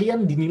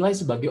kalian dinilai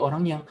sebagai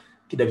orang yang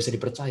tidak bisa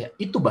dipercaya.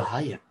 Itu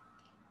bahaya.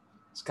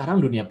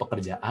 Sekarang dunia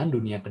pekerjaan,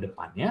 dunia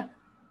kedepannya,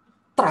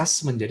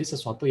 trust menjadi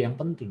sesuatu yang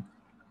penting.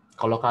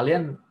 Kalau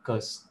kalian ke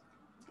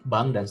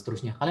bank dan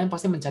seterusnya, kalian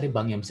pasti mencari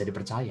bank yang bisa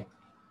dipercaya.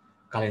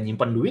 Kalian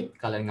nyimpan duit,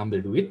 kalian ngambil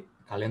duit,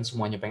 kalian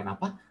semuanya pengen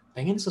apa?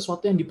 Pengen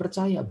sesuatu yang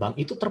dipercaya. Bank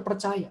itu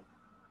terpercaya.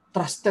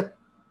 Trusted,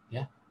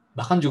 ya.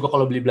 Bahkan juga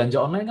kalau beli belanja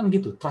online kan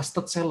gitu,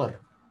 trusted seller,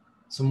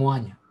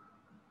 semuanya.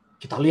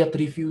 Kita lihat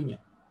reviewnya,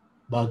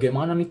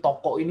 bagaimana nih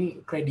toko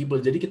ini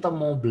kredibel. Jadi kita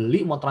mau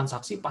beli, mau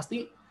transaksi,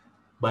 pasti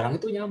barang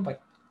itu nyampe.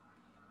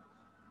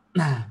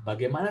 Nah,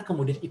 bagaimana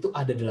kemudian itu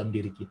ada dalam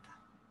diri kita,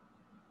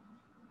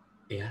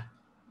 ya,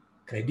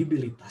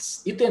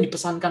 kredibilitas. Itu yang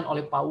dipesankan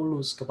oleh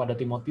Paulus kepada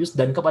Timotius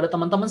dan kepada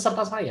teman-teman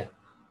serta saya.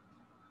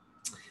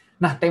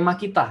 Nah, tema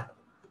kita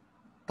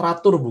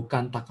teratur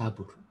bukan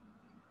takabur.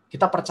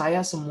 Kita percaya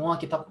semua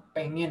kita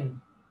pengen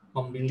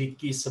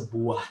memiliki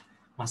sebuah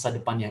masa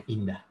depan yang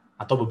indah.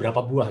 Atau beberapa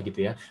buah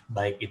gitu ya.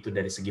 Baik itu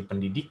dari segi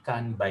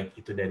pendidikan,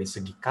 baik itu dari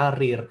segi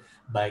karir,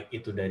 baik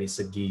itu dari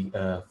segi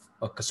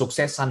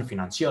kesuksesan,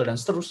 finansial, dan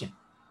seterusnya.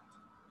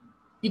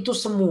 Itu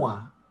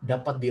semua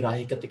dapat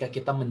diraih ketika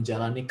kita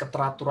menjalani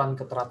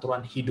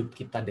keteraturan-keteraturan hidup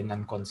kita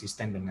dengan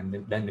konsisten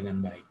dan dengan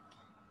baik.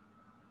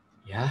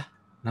 Ya.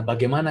 Nah,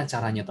 bagaimana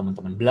caranya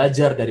teman-teman?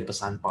 Belajar dari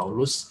pesan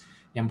Paulus.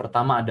 Yang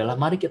pertama adalah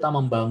mari kita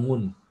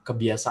membangun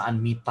kebiasaan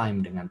me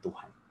time dengan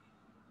Tuhan.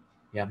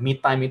 Ya, me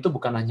time itu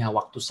bukan hanya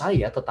waktu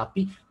saya,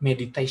 tetapi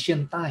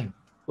meditation time.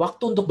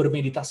 Waktu untuk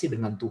bermeditasi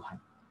dengan Tuhan.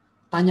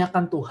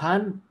 Tanyakan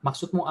Tuhan,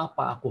 maksudmu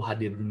apa aku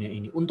hadir di dunia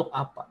ini? Untuk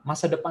apa?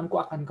 Masa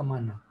depanku akan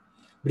kemana?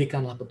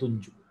 Berikanlah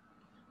petunjuk.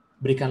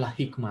 Berikanlah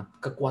hikmat,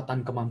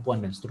 kekuatan,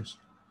 kemampuan, dan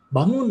seterusnya.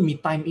 Bangun me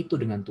time itu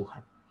dengan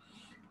Tuhan.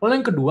 Lalu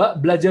yang kedua,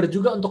 belajar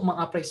juga untuk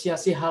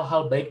mengapresiasi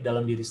hal-hal baik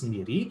dalam diri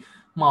sendiri,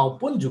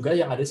 maupun juga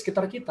yang ada di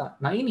sekitar kita.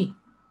 Nah ini,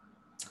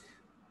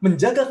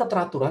 menjaga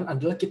keteraturan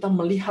adalah kita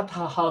melihat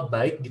hal-hal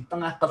baik di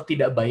tengah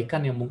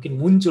ketidakbaikan yang mungkin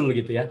muncul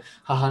gitu ya.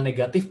 Hal-hal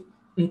negatif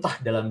entah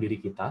dalam diri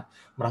kita,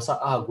 merasa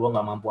gue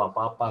nggak mampu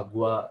apa-apa,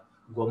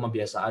 gue mah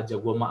biasa aja,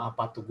 gue mah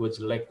apa tuh, gue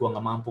jelek, gue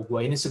nggak mampu, gue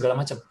ini segala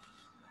macam.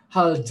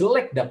 Hal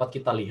jelek dapat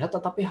kita lihat,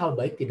 tetapi hal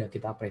baik tidak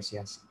kita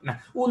apresiasi.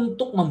 Nah,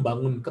 untuk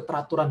membangun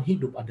keteraturan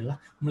hidup adalah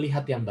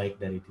melihat yang baik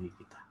dari diri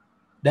kita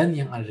dan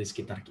yang ada di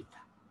sekitar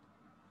kita.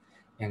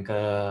 Yang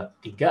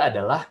ketiga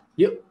adalah,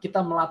 yuk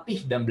kita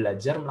melatih dan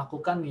belajar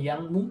melakukan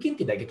yang mungkin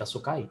tidak kita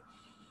sukai.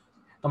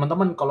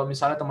 Teman-teman, kalau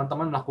misalnya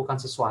teman-teman melakukan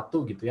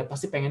sesuatu gitu ya,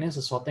 pasti pengennya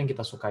sesuatu yang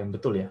kita sukain,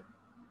 betul ya?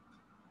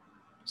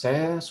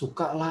 Saya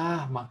suka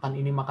lah makan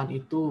ini, makan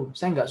itu.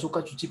 Saya nggak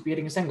suka cuci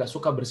piring, saya nggak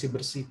suka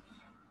bersih-bersih.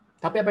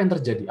 Tapi apa yang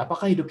terjadi?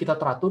 Apakah hidup kita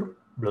teratur?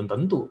 Belum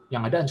tentu.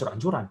 Yang ada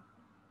ancur-ancuran.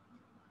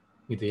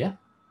 Gitu ya.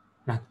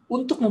 Nah,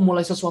 untuk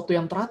memulai sesuatu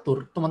yang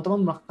teratur,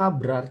 teman-teman maka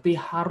berarti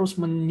harus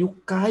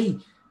menyukai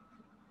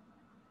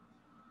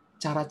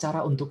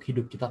cara-cara untuk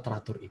hidup kita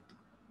teratur itu.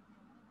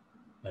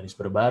 Baris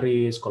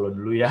berbaris, kalau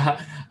dulu ya,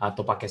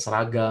 atau pakai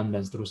seragam,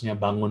 dan seterusnya,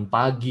 bangun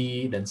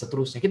pagi, dan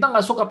seterusnya. Kita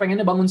nggak suka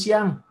pengennya bangun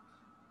siang.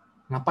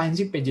 Ngapain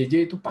sih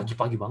PJJ itu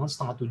pagi-pagi banget,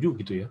 6:30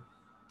 gitu ya.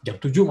 Jam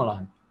 7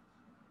 malahan.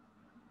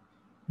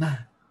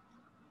 Nah,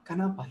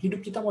 kenapa? Hidup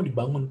kita mau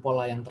dibangun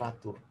pola yang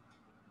teratur.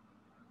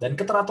 Dan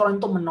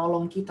keteraturan itu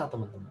menolong kita,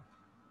 teman-teman.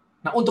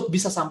 Nah, untuk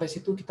bisa sampai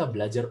situ, kita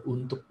belajar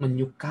untuk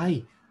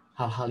menyukai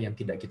hal-hal yang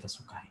tidak kita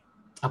sukai.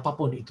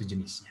 Apapun itu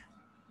jenisnya.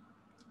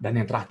 Dan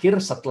yang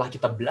terakhir, setelah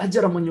kita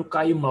belajar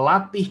menyukai,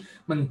 melatih,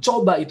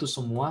 mencoba itu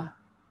semua,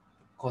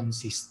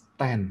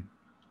 konsisten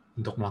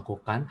untuk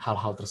melakukan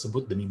hal-hal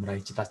tersebut demi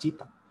meraih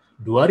cita-cita.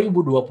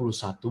 2021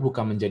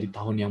 bukan menjadi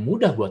tahun yang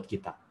mudah buat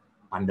kita.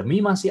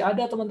 Pandemi masih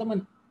ada,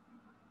 teman-teman.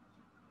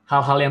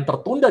 Hal-hal yang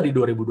tertunda di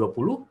 2020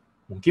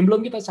 mungkin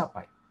belum kita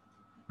capai.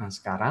 Nah,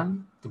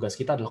 sekarang tugas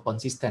kita adalah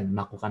konsisten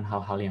melakukan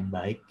hal-hal yang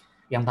baik,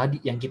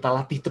 yang kita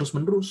latih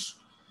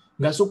terus-menerus.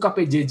 Nggak suka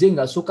PJJ,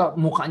 nggak suka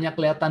mukanya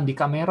kelihatan di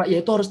kamera,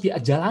 ya itu harus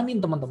dijalanin,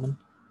 teman-teman.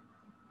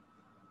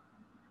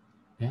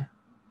 Ya.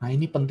 Nah,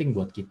 ini penting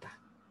buat kita.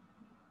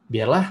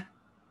 Biarlah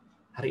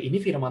hari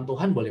ini firman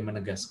Tuhan boleh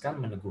menegaskan,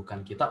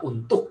 meneguhkan kita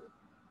untuk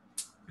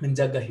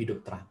menjaga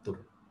hidup teratur.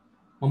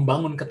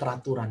 Membangun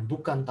keteraturan,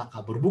 bukan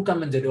takabur,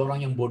 bukan menjadi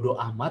orang yang bodoh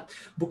amat,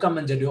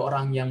 bukan menjadi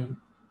orang yang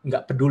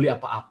nggak peduli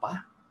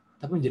apa-apa,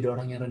 tapi menjadi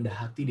orang yang rendah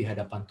hati di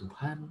hadapan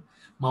Tuhan,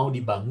 mau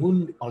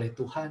dibangun oleh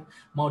Tuhan,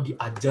 mau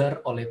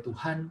diajar oleh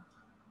Tuhan,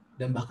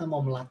 dan bahkan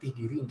mau melatih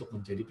diri untuk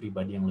menjadi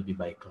pribadi yang lebih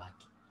baik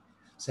lagi.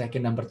 Saya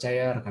yakin dan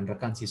percaya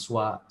rekan-rekan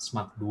siswa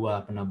SMAK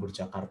 2 PENABUR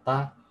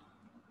Jakarta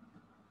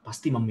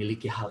pasti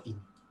memiliki hal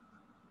ini.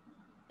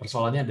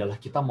 Persoalannya adalah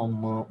kita mau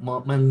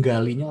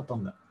menggalinya atau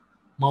enggak,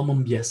 mau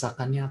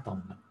membiasakannya atau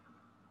enggak.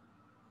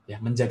 Ya,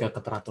 menjaga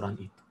keteraturan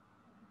itu.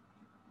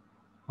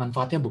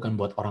 Manfaatnya bukan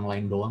buat orang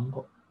lain doang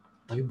kok,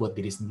 tapi buat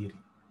diri sendiri.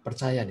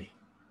 Percaya deh.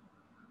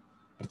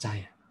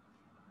 Percaya.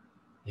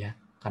 Ya,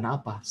 karena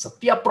apa?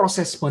 Setiap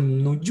proses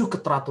menuju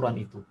keteraturan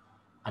itu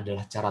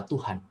adalah cara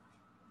Tuhan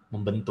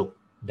membentuk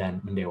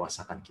dan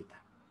mendewasakan kita.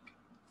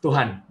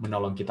 Tuhan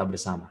menolong kita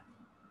bersama.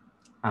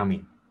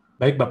 Amin.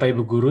 Baik Bapak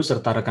Ibu Guru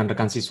serta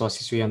rekan-rekan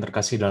siswa-siswi yang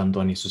terkasih dalam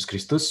Tuhan Yesus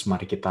Kristus,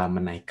 mari kita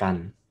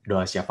menaikkan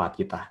doa syafaat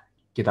kita.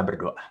 Kita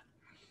berdoa.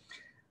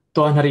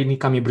 Tuhan, hari ini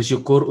kami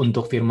bersyukur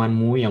untuk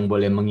firman-Mu yang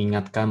boleh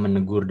mengingatkan,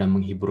 menegur, dan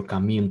menghibur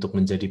kami untuk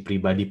menjadi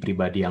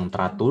pribadi-pribadi yang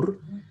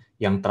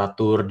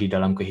teratur di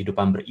dalam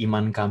kehidupan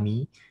beriman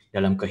kami,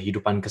 dalam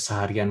kehidupan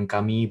keseharian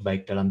kami,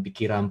 baik dalam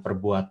pikiran,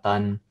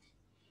 perbuatan,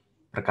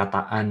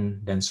 perkataan,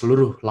 dan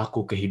seluruh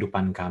laku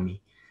kehidupan kami.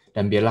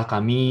 Dan biarlah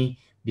kami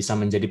bisa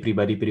menjadi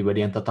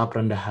pribadi-pribadi yang tetap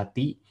rendah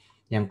hati,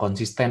 yang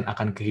konsisten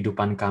akan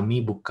kehidupan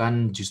kami,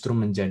 bukan justru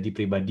menjadi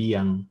pribadi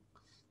yang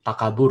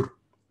takabur,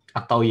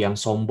 atau yang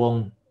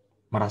sombong,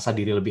 merasa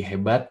diri lebih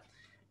hebat,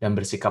 dan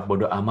bersikap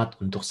bodoh amat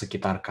untuk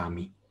sekitar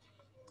kami.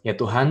 Ya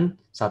Tuhan,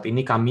 saat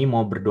ini kami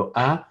mau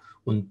berdoa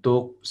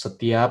untuk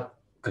setiap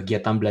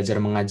kegiatan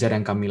belajar mengajar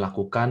yang kami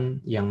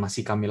lakukan, yang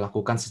masih kami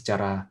lakukan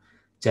secara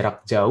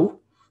jarak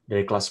jauh,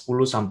 dari kelas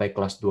 10 sampai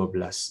kelas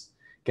 12.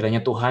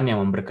 Kiranya Tuhan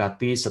yang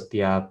memberkati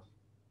setiap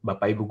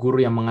Bapak Ibu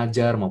Guru yang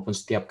mengajar, maupun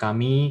setiap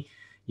kami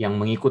yang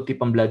mengikuti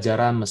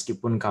pembelajaran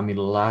meskipun kami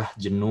lelah,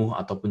 jenuh,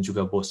 ataupun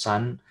juga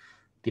bosan,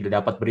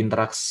 tidak dapat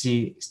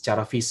berinteraksi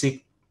secara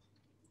fisik.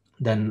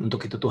 Dan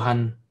untuk itu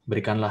Tuhan,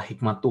 berikanlah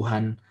hikmat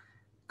Tuhan,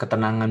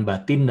 ketenangan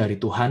batin dari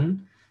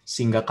Tuhan,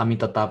 sehingga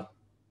kami tetap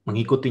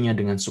mengikutinya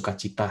dengan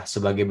sukacita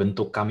sebagai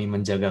bentuk kami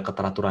menjaga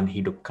keteraturan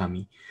hidup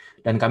kami.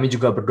 Dan kami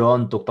juga berdoa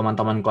untuk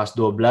teman-teman kelas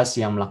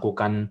 12 yang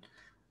melakukan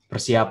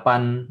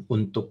persiapan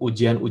untuk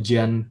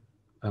ujian-ujian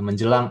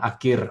menjelang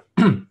akhir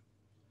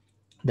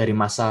dari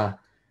masa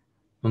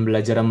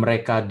pembelajaran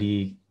mereka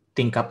di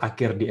tingkat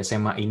akhir di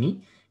SMA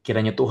ini.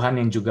 Kiranya Tuhan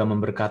yang juga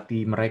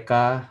memberkati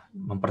mereka,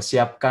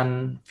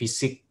 mempersiapkan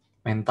fisik,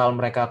 mental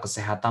mereka,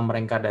 kesehatan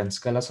mereka, dan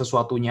segala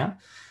sesuatunya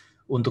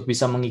untuk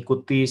bisa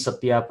mengikuti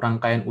setiap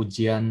rangkaian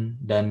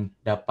ujian dan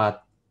dapat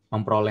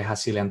memperoleh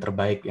hasil yang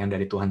terbaik yang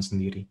dari Tuhan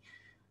sendiri.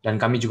 Dan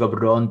kami juga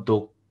berdoa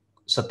untuk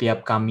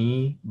setiap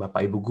kami,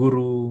 Bapak Ibu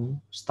guru,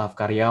 staf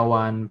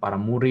karyawan,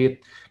 para murid,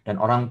 dan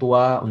orang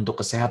tua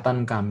untuk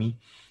kesehatan kami,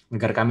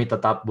 agar kami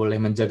tetap boleh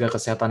menjaga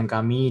kesehatan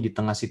kami di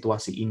tengah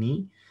situasi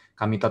ini.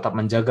 Kami tetap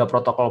menjaga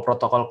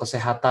protokol-protokol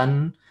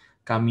kesehatan,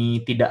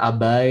 kami tidak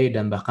abai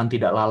dan bahkan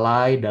tidak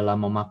lalai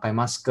dalam memakai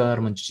masker,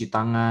 mencuci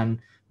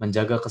tangan,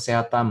 menjaga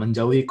kesehatan,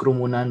 menjauhi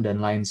kerumunan, dan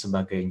lain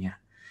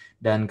sebagainya.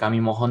 Dan kami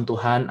mohon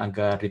Tuhan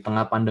agar di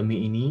tengah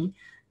pandemi ini,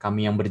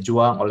 kami yang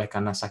berjuang oleh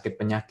karena sakit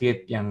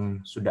penyakit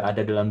yang sudah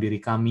ada dalam diri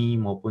kami,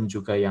 maupun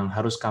juga yang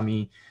harus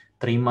kami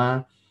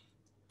terima,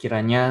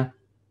 kiranya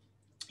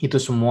itu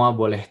semua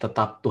boleh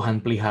tetap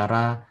Tuhan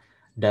pelihara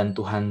dan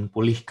Tuhan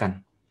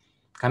pulihkan.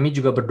 Kami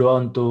juga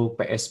berdoa untuk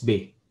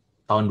PSB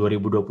tahun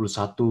 2021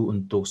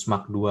 untuk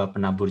SMAK 2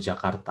 Penabur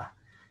Jakarta.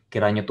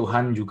 Kiranya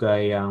Tuhan juga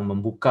yang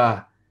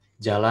membuka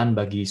jalan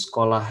bagi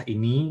sekolah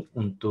ini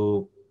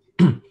untuk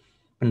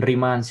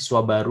penerimaan siswa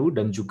baru,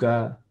 dan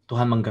juga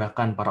Tuhan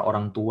menggerakkan para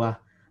orang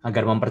tua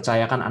agar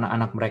mempercayakan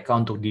anak-anak mereka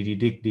untuk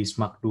dididik di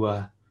SMAK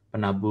 2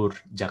 Penabur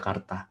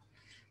Jakarta.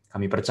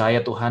 Kami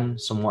percaya Tuhan,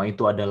 semua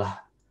itu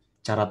adalah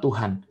cara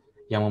Tuhan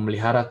yang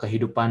memelihara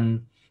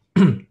kehidupan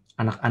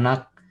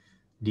anak-anak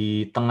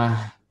di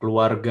tengah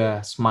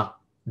keluarga SMAK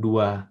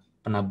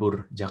 2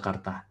 Penabur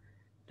Jakarta.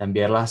 Dan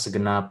biarlah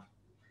segenap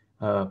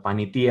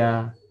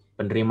panitia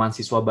penerimaan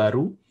siswa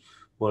baru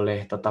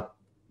boleh tetap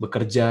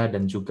bekerja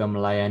dan juga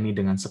melayani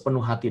dengan sepenuh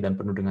hati dan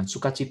penuh dengan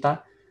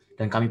sukacita,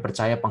 dan kami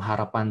percaya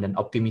pengharapan dan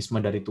optimisme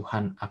dari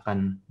Tuhan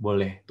akan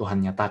boleh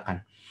Tuhan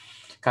nyatakan.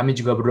 Kami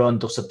juga berdoa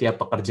untuk setiap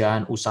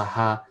pekerjaan,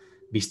 usaha,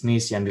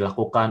 bisnis yang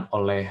dilakukan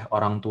oleh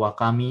orang tua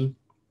kami,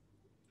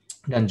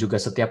 dan juga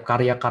setiap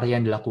karya-karya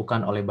yang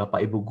dilakukan oleh Bapak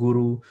Ibu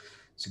guru,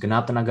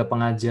 segenap tenaga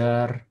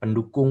pengajar,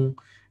 pendukung,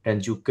 dan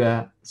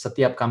juga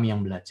setiap kami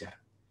yang belajar.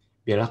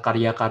 Biarlah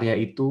karya-karya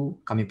itu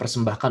kami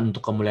persembahkan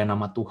untuk kemuliaan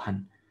nama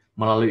Tuhan.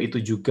 Melalui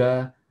itu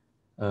juga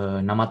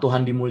nama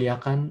Tuhan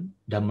dimuliakan,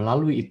 dan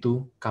melalui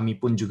itu kami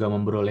pun juga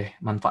memperoleh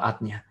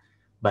manfaatnya.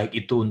 Baik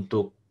itu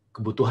untuk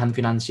kebutuhan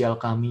finansial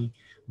kami,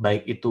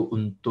 baik itu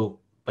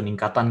untuk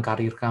peningkatan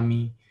karir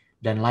kami,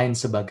 dan lain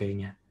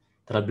sebagainya.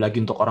 Terlebih lagi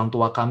untuk orang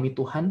tua kami,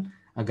 Tuhan,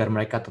 agar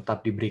mereka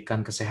tetap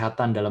diberikan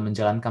kesehatan dalam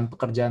menjalankan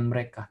pekerjaan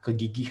mereka,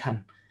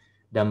 kegigihan,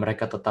 dan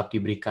mereka tetap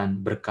diberikan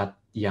berkat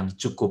yang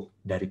cukup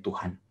dari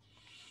Tuhan.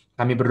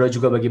 Kami berdoa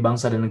juga bagi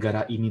bangsa dan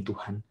negara ini,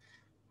 Tuhan,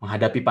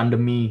 menghadapi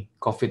pandemi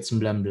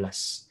COVID-19,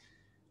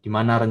 di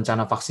mana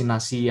rencana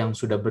vaksinasi yang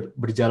sudah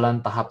berjalan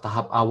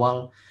tahap-tahap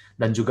awal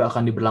dan juga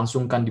akan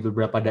diberlangsungkan di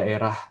beberapa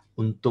daerah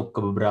untuk ke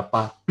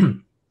beberapa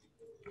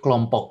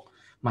kelompok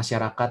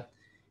masyarakat.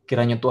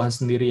 Kiranya Tuhan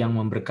sendiri yang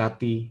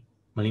memberkati,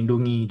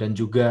 melindungi, dan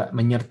juga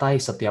menyertai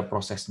setiap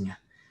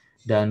prosesnya.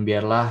 Dan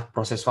biarlah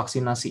proses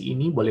vaksinasi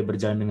ini boleh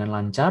berjalan dengan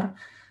lancar,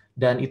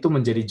 dan itu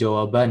menjadi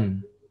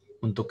jawaban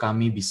untuk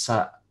kami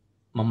bisa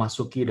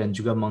memasuki dan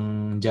juga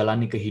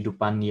menjalani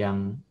kehidupan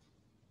yang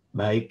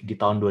baik di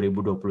tahun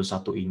 2021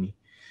 ini.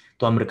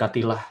 Tuhan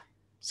berkatilah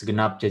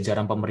segenap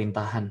jajaran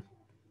pemerintahan,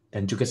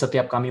 dan juga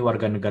setiap kami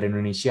warga negara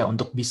Indonesia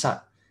untuk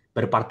bisa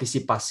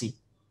berpartisipasi,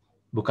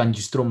 bukan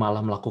justru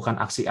malah melakukan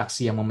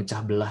aksi-aksi yang memecah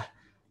belah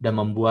dan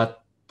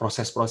membuat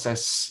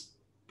proses-proses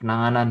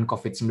penanganan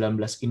COVID-19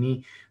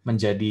 ini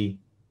menjadi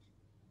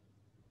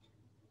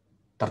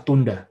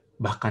tertunda,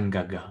 bahkan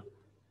gagal.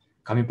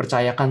 Kami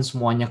percayakan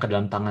semuanya ke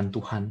dalam tangan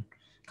Tuhan.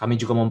 Kami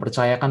juga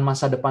mempercayakan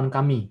masa depan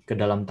kami ke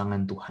dalam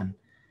tangan Tuhan.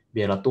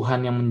 Biarlah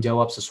Tuhan yang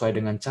menjawab sesuai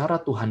dengan cara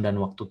Tuhan dan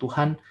waktu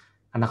Tuhan,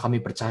 karena kami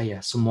percaya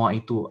semua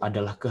itu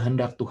adalah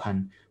kehendak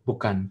Tuhan,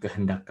 bukan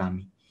kehendak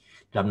kami.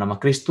 Dalam nama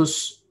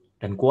Kristus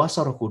dan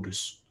kuasa Roh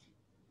Kudus,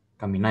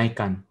 kami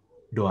naikkan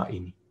doa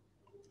ini.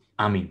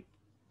 Amin.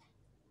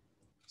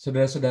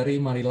 Saudara-saudari,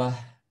 marilah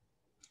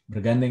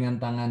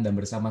bergandengan tangan dan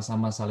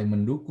bersama-sama saling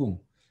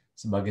mendukung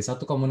sebagai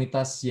satu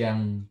komunitas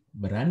yang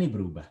berani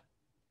berubah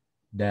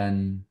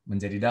dan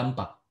menjadi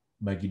dampak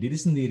bagi diri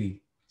sendiri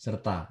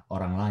serta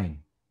orang lain.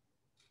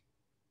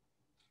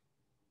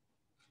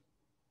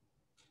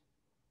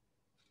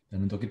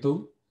 Dan untuk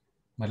itu,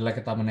 marilah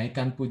kita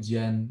menaikkan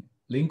pujian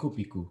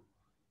Lingkupiku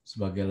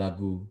sebagai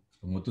lagu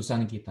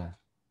pengutusan kita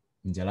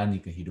menjalani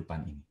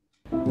kehidupan ini.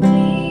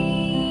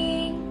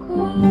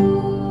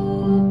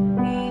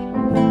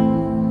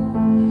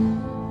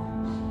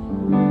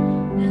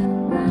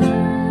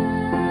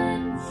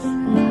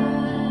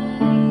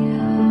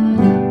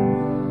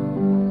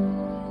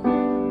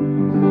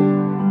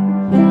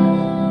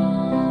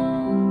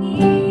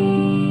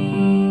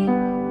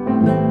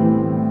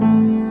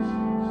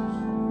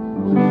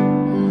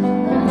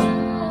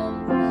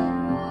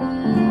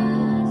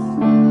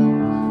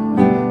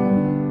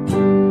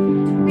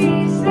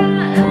 Bisa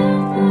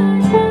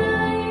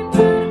amanai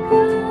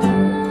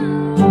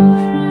berkat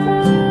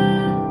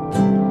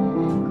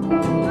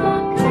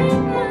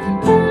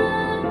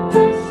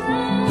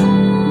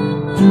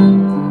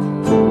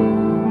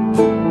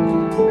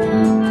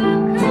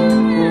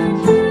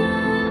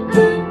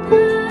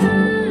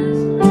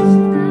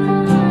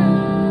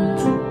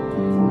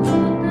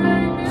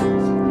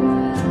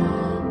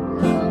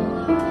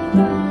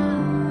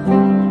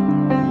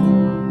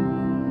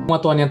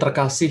Tuhan yang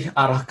terkasih,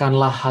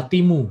 arahkanlah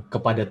hatimu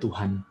kepada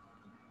Tuhan.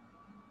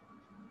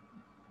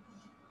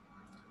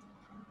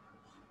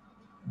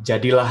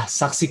 Jadilah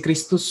saksi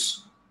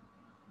Kristus.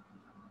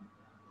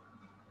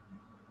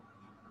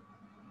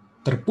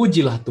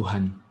 Terpujilah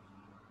Tuhan.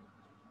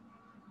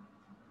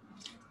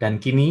 Dan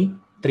kini,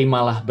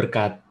 terimalah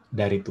berkat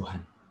dari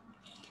Tuhan.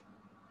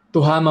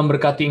 Tuhan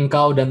memberkati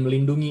engkau dan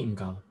melindungi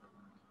engkau.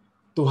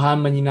 Tuhan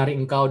menyinari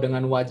engkau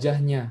dengan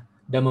wajah-Nya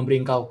dan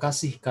memberi engkau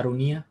kasih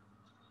karunia.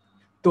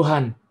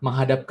 Tuhan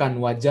menghadapkan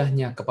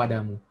wajah-Nya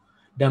kepadamu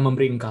dan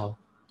memberi engkau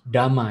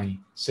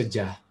damai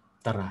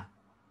sejahtera.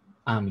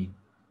 Amin.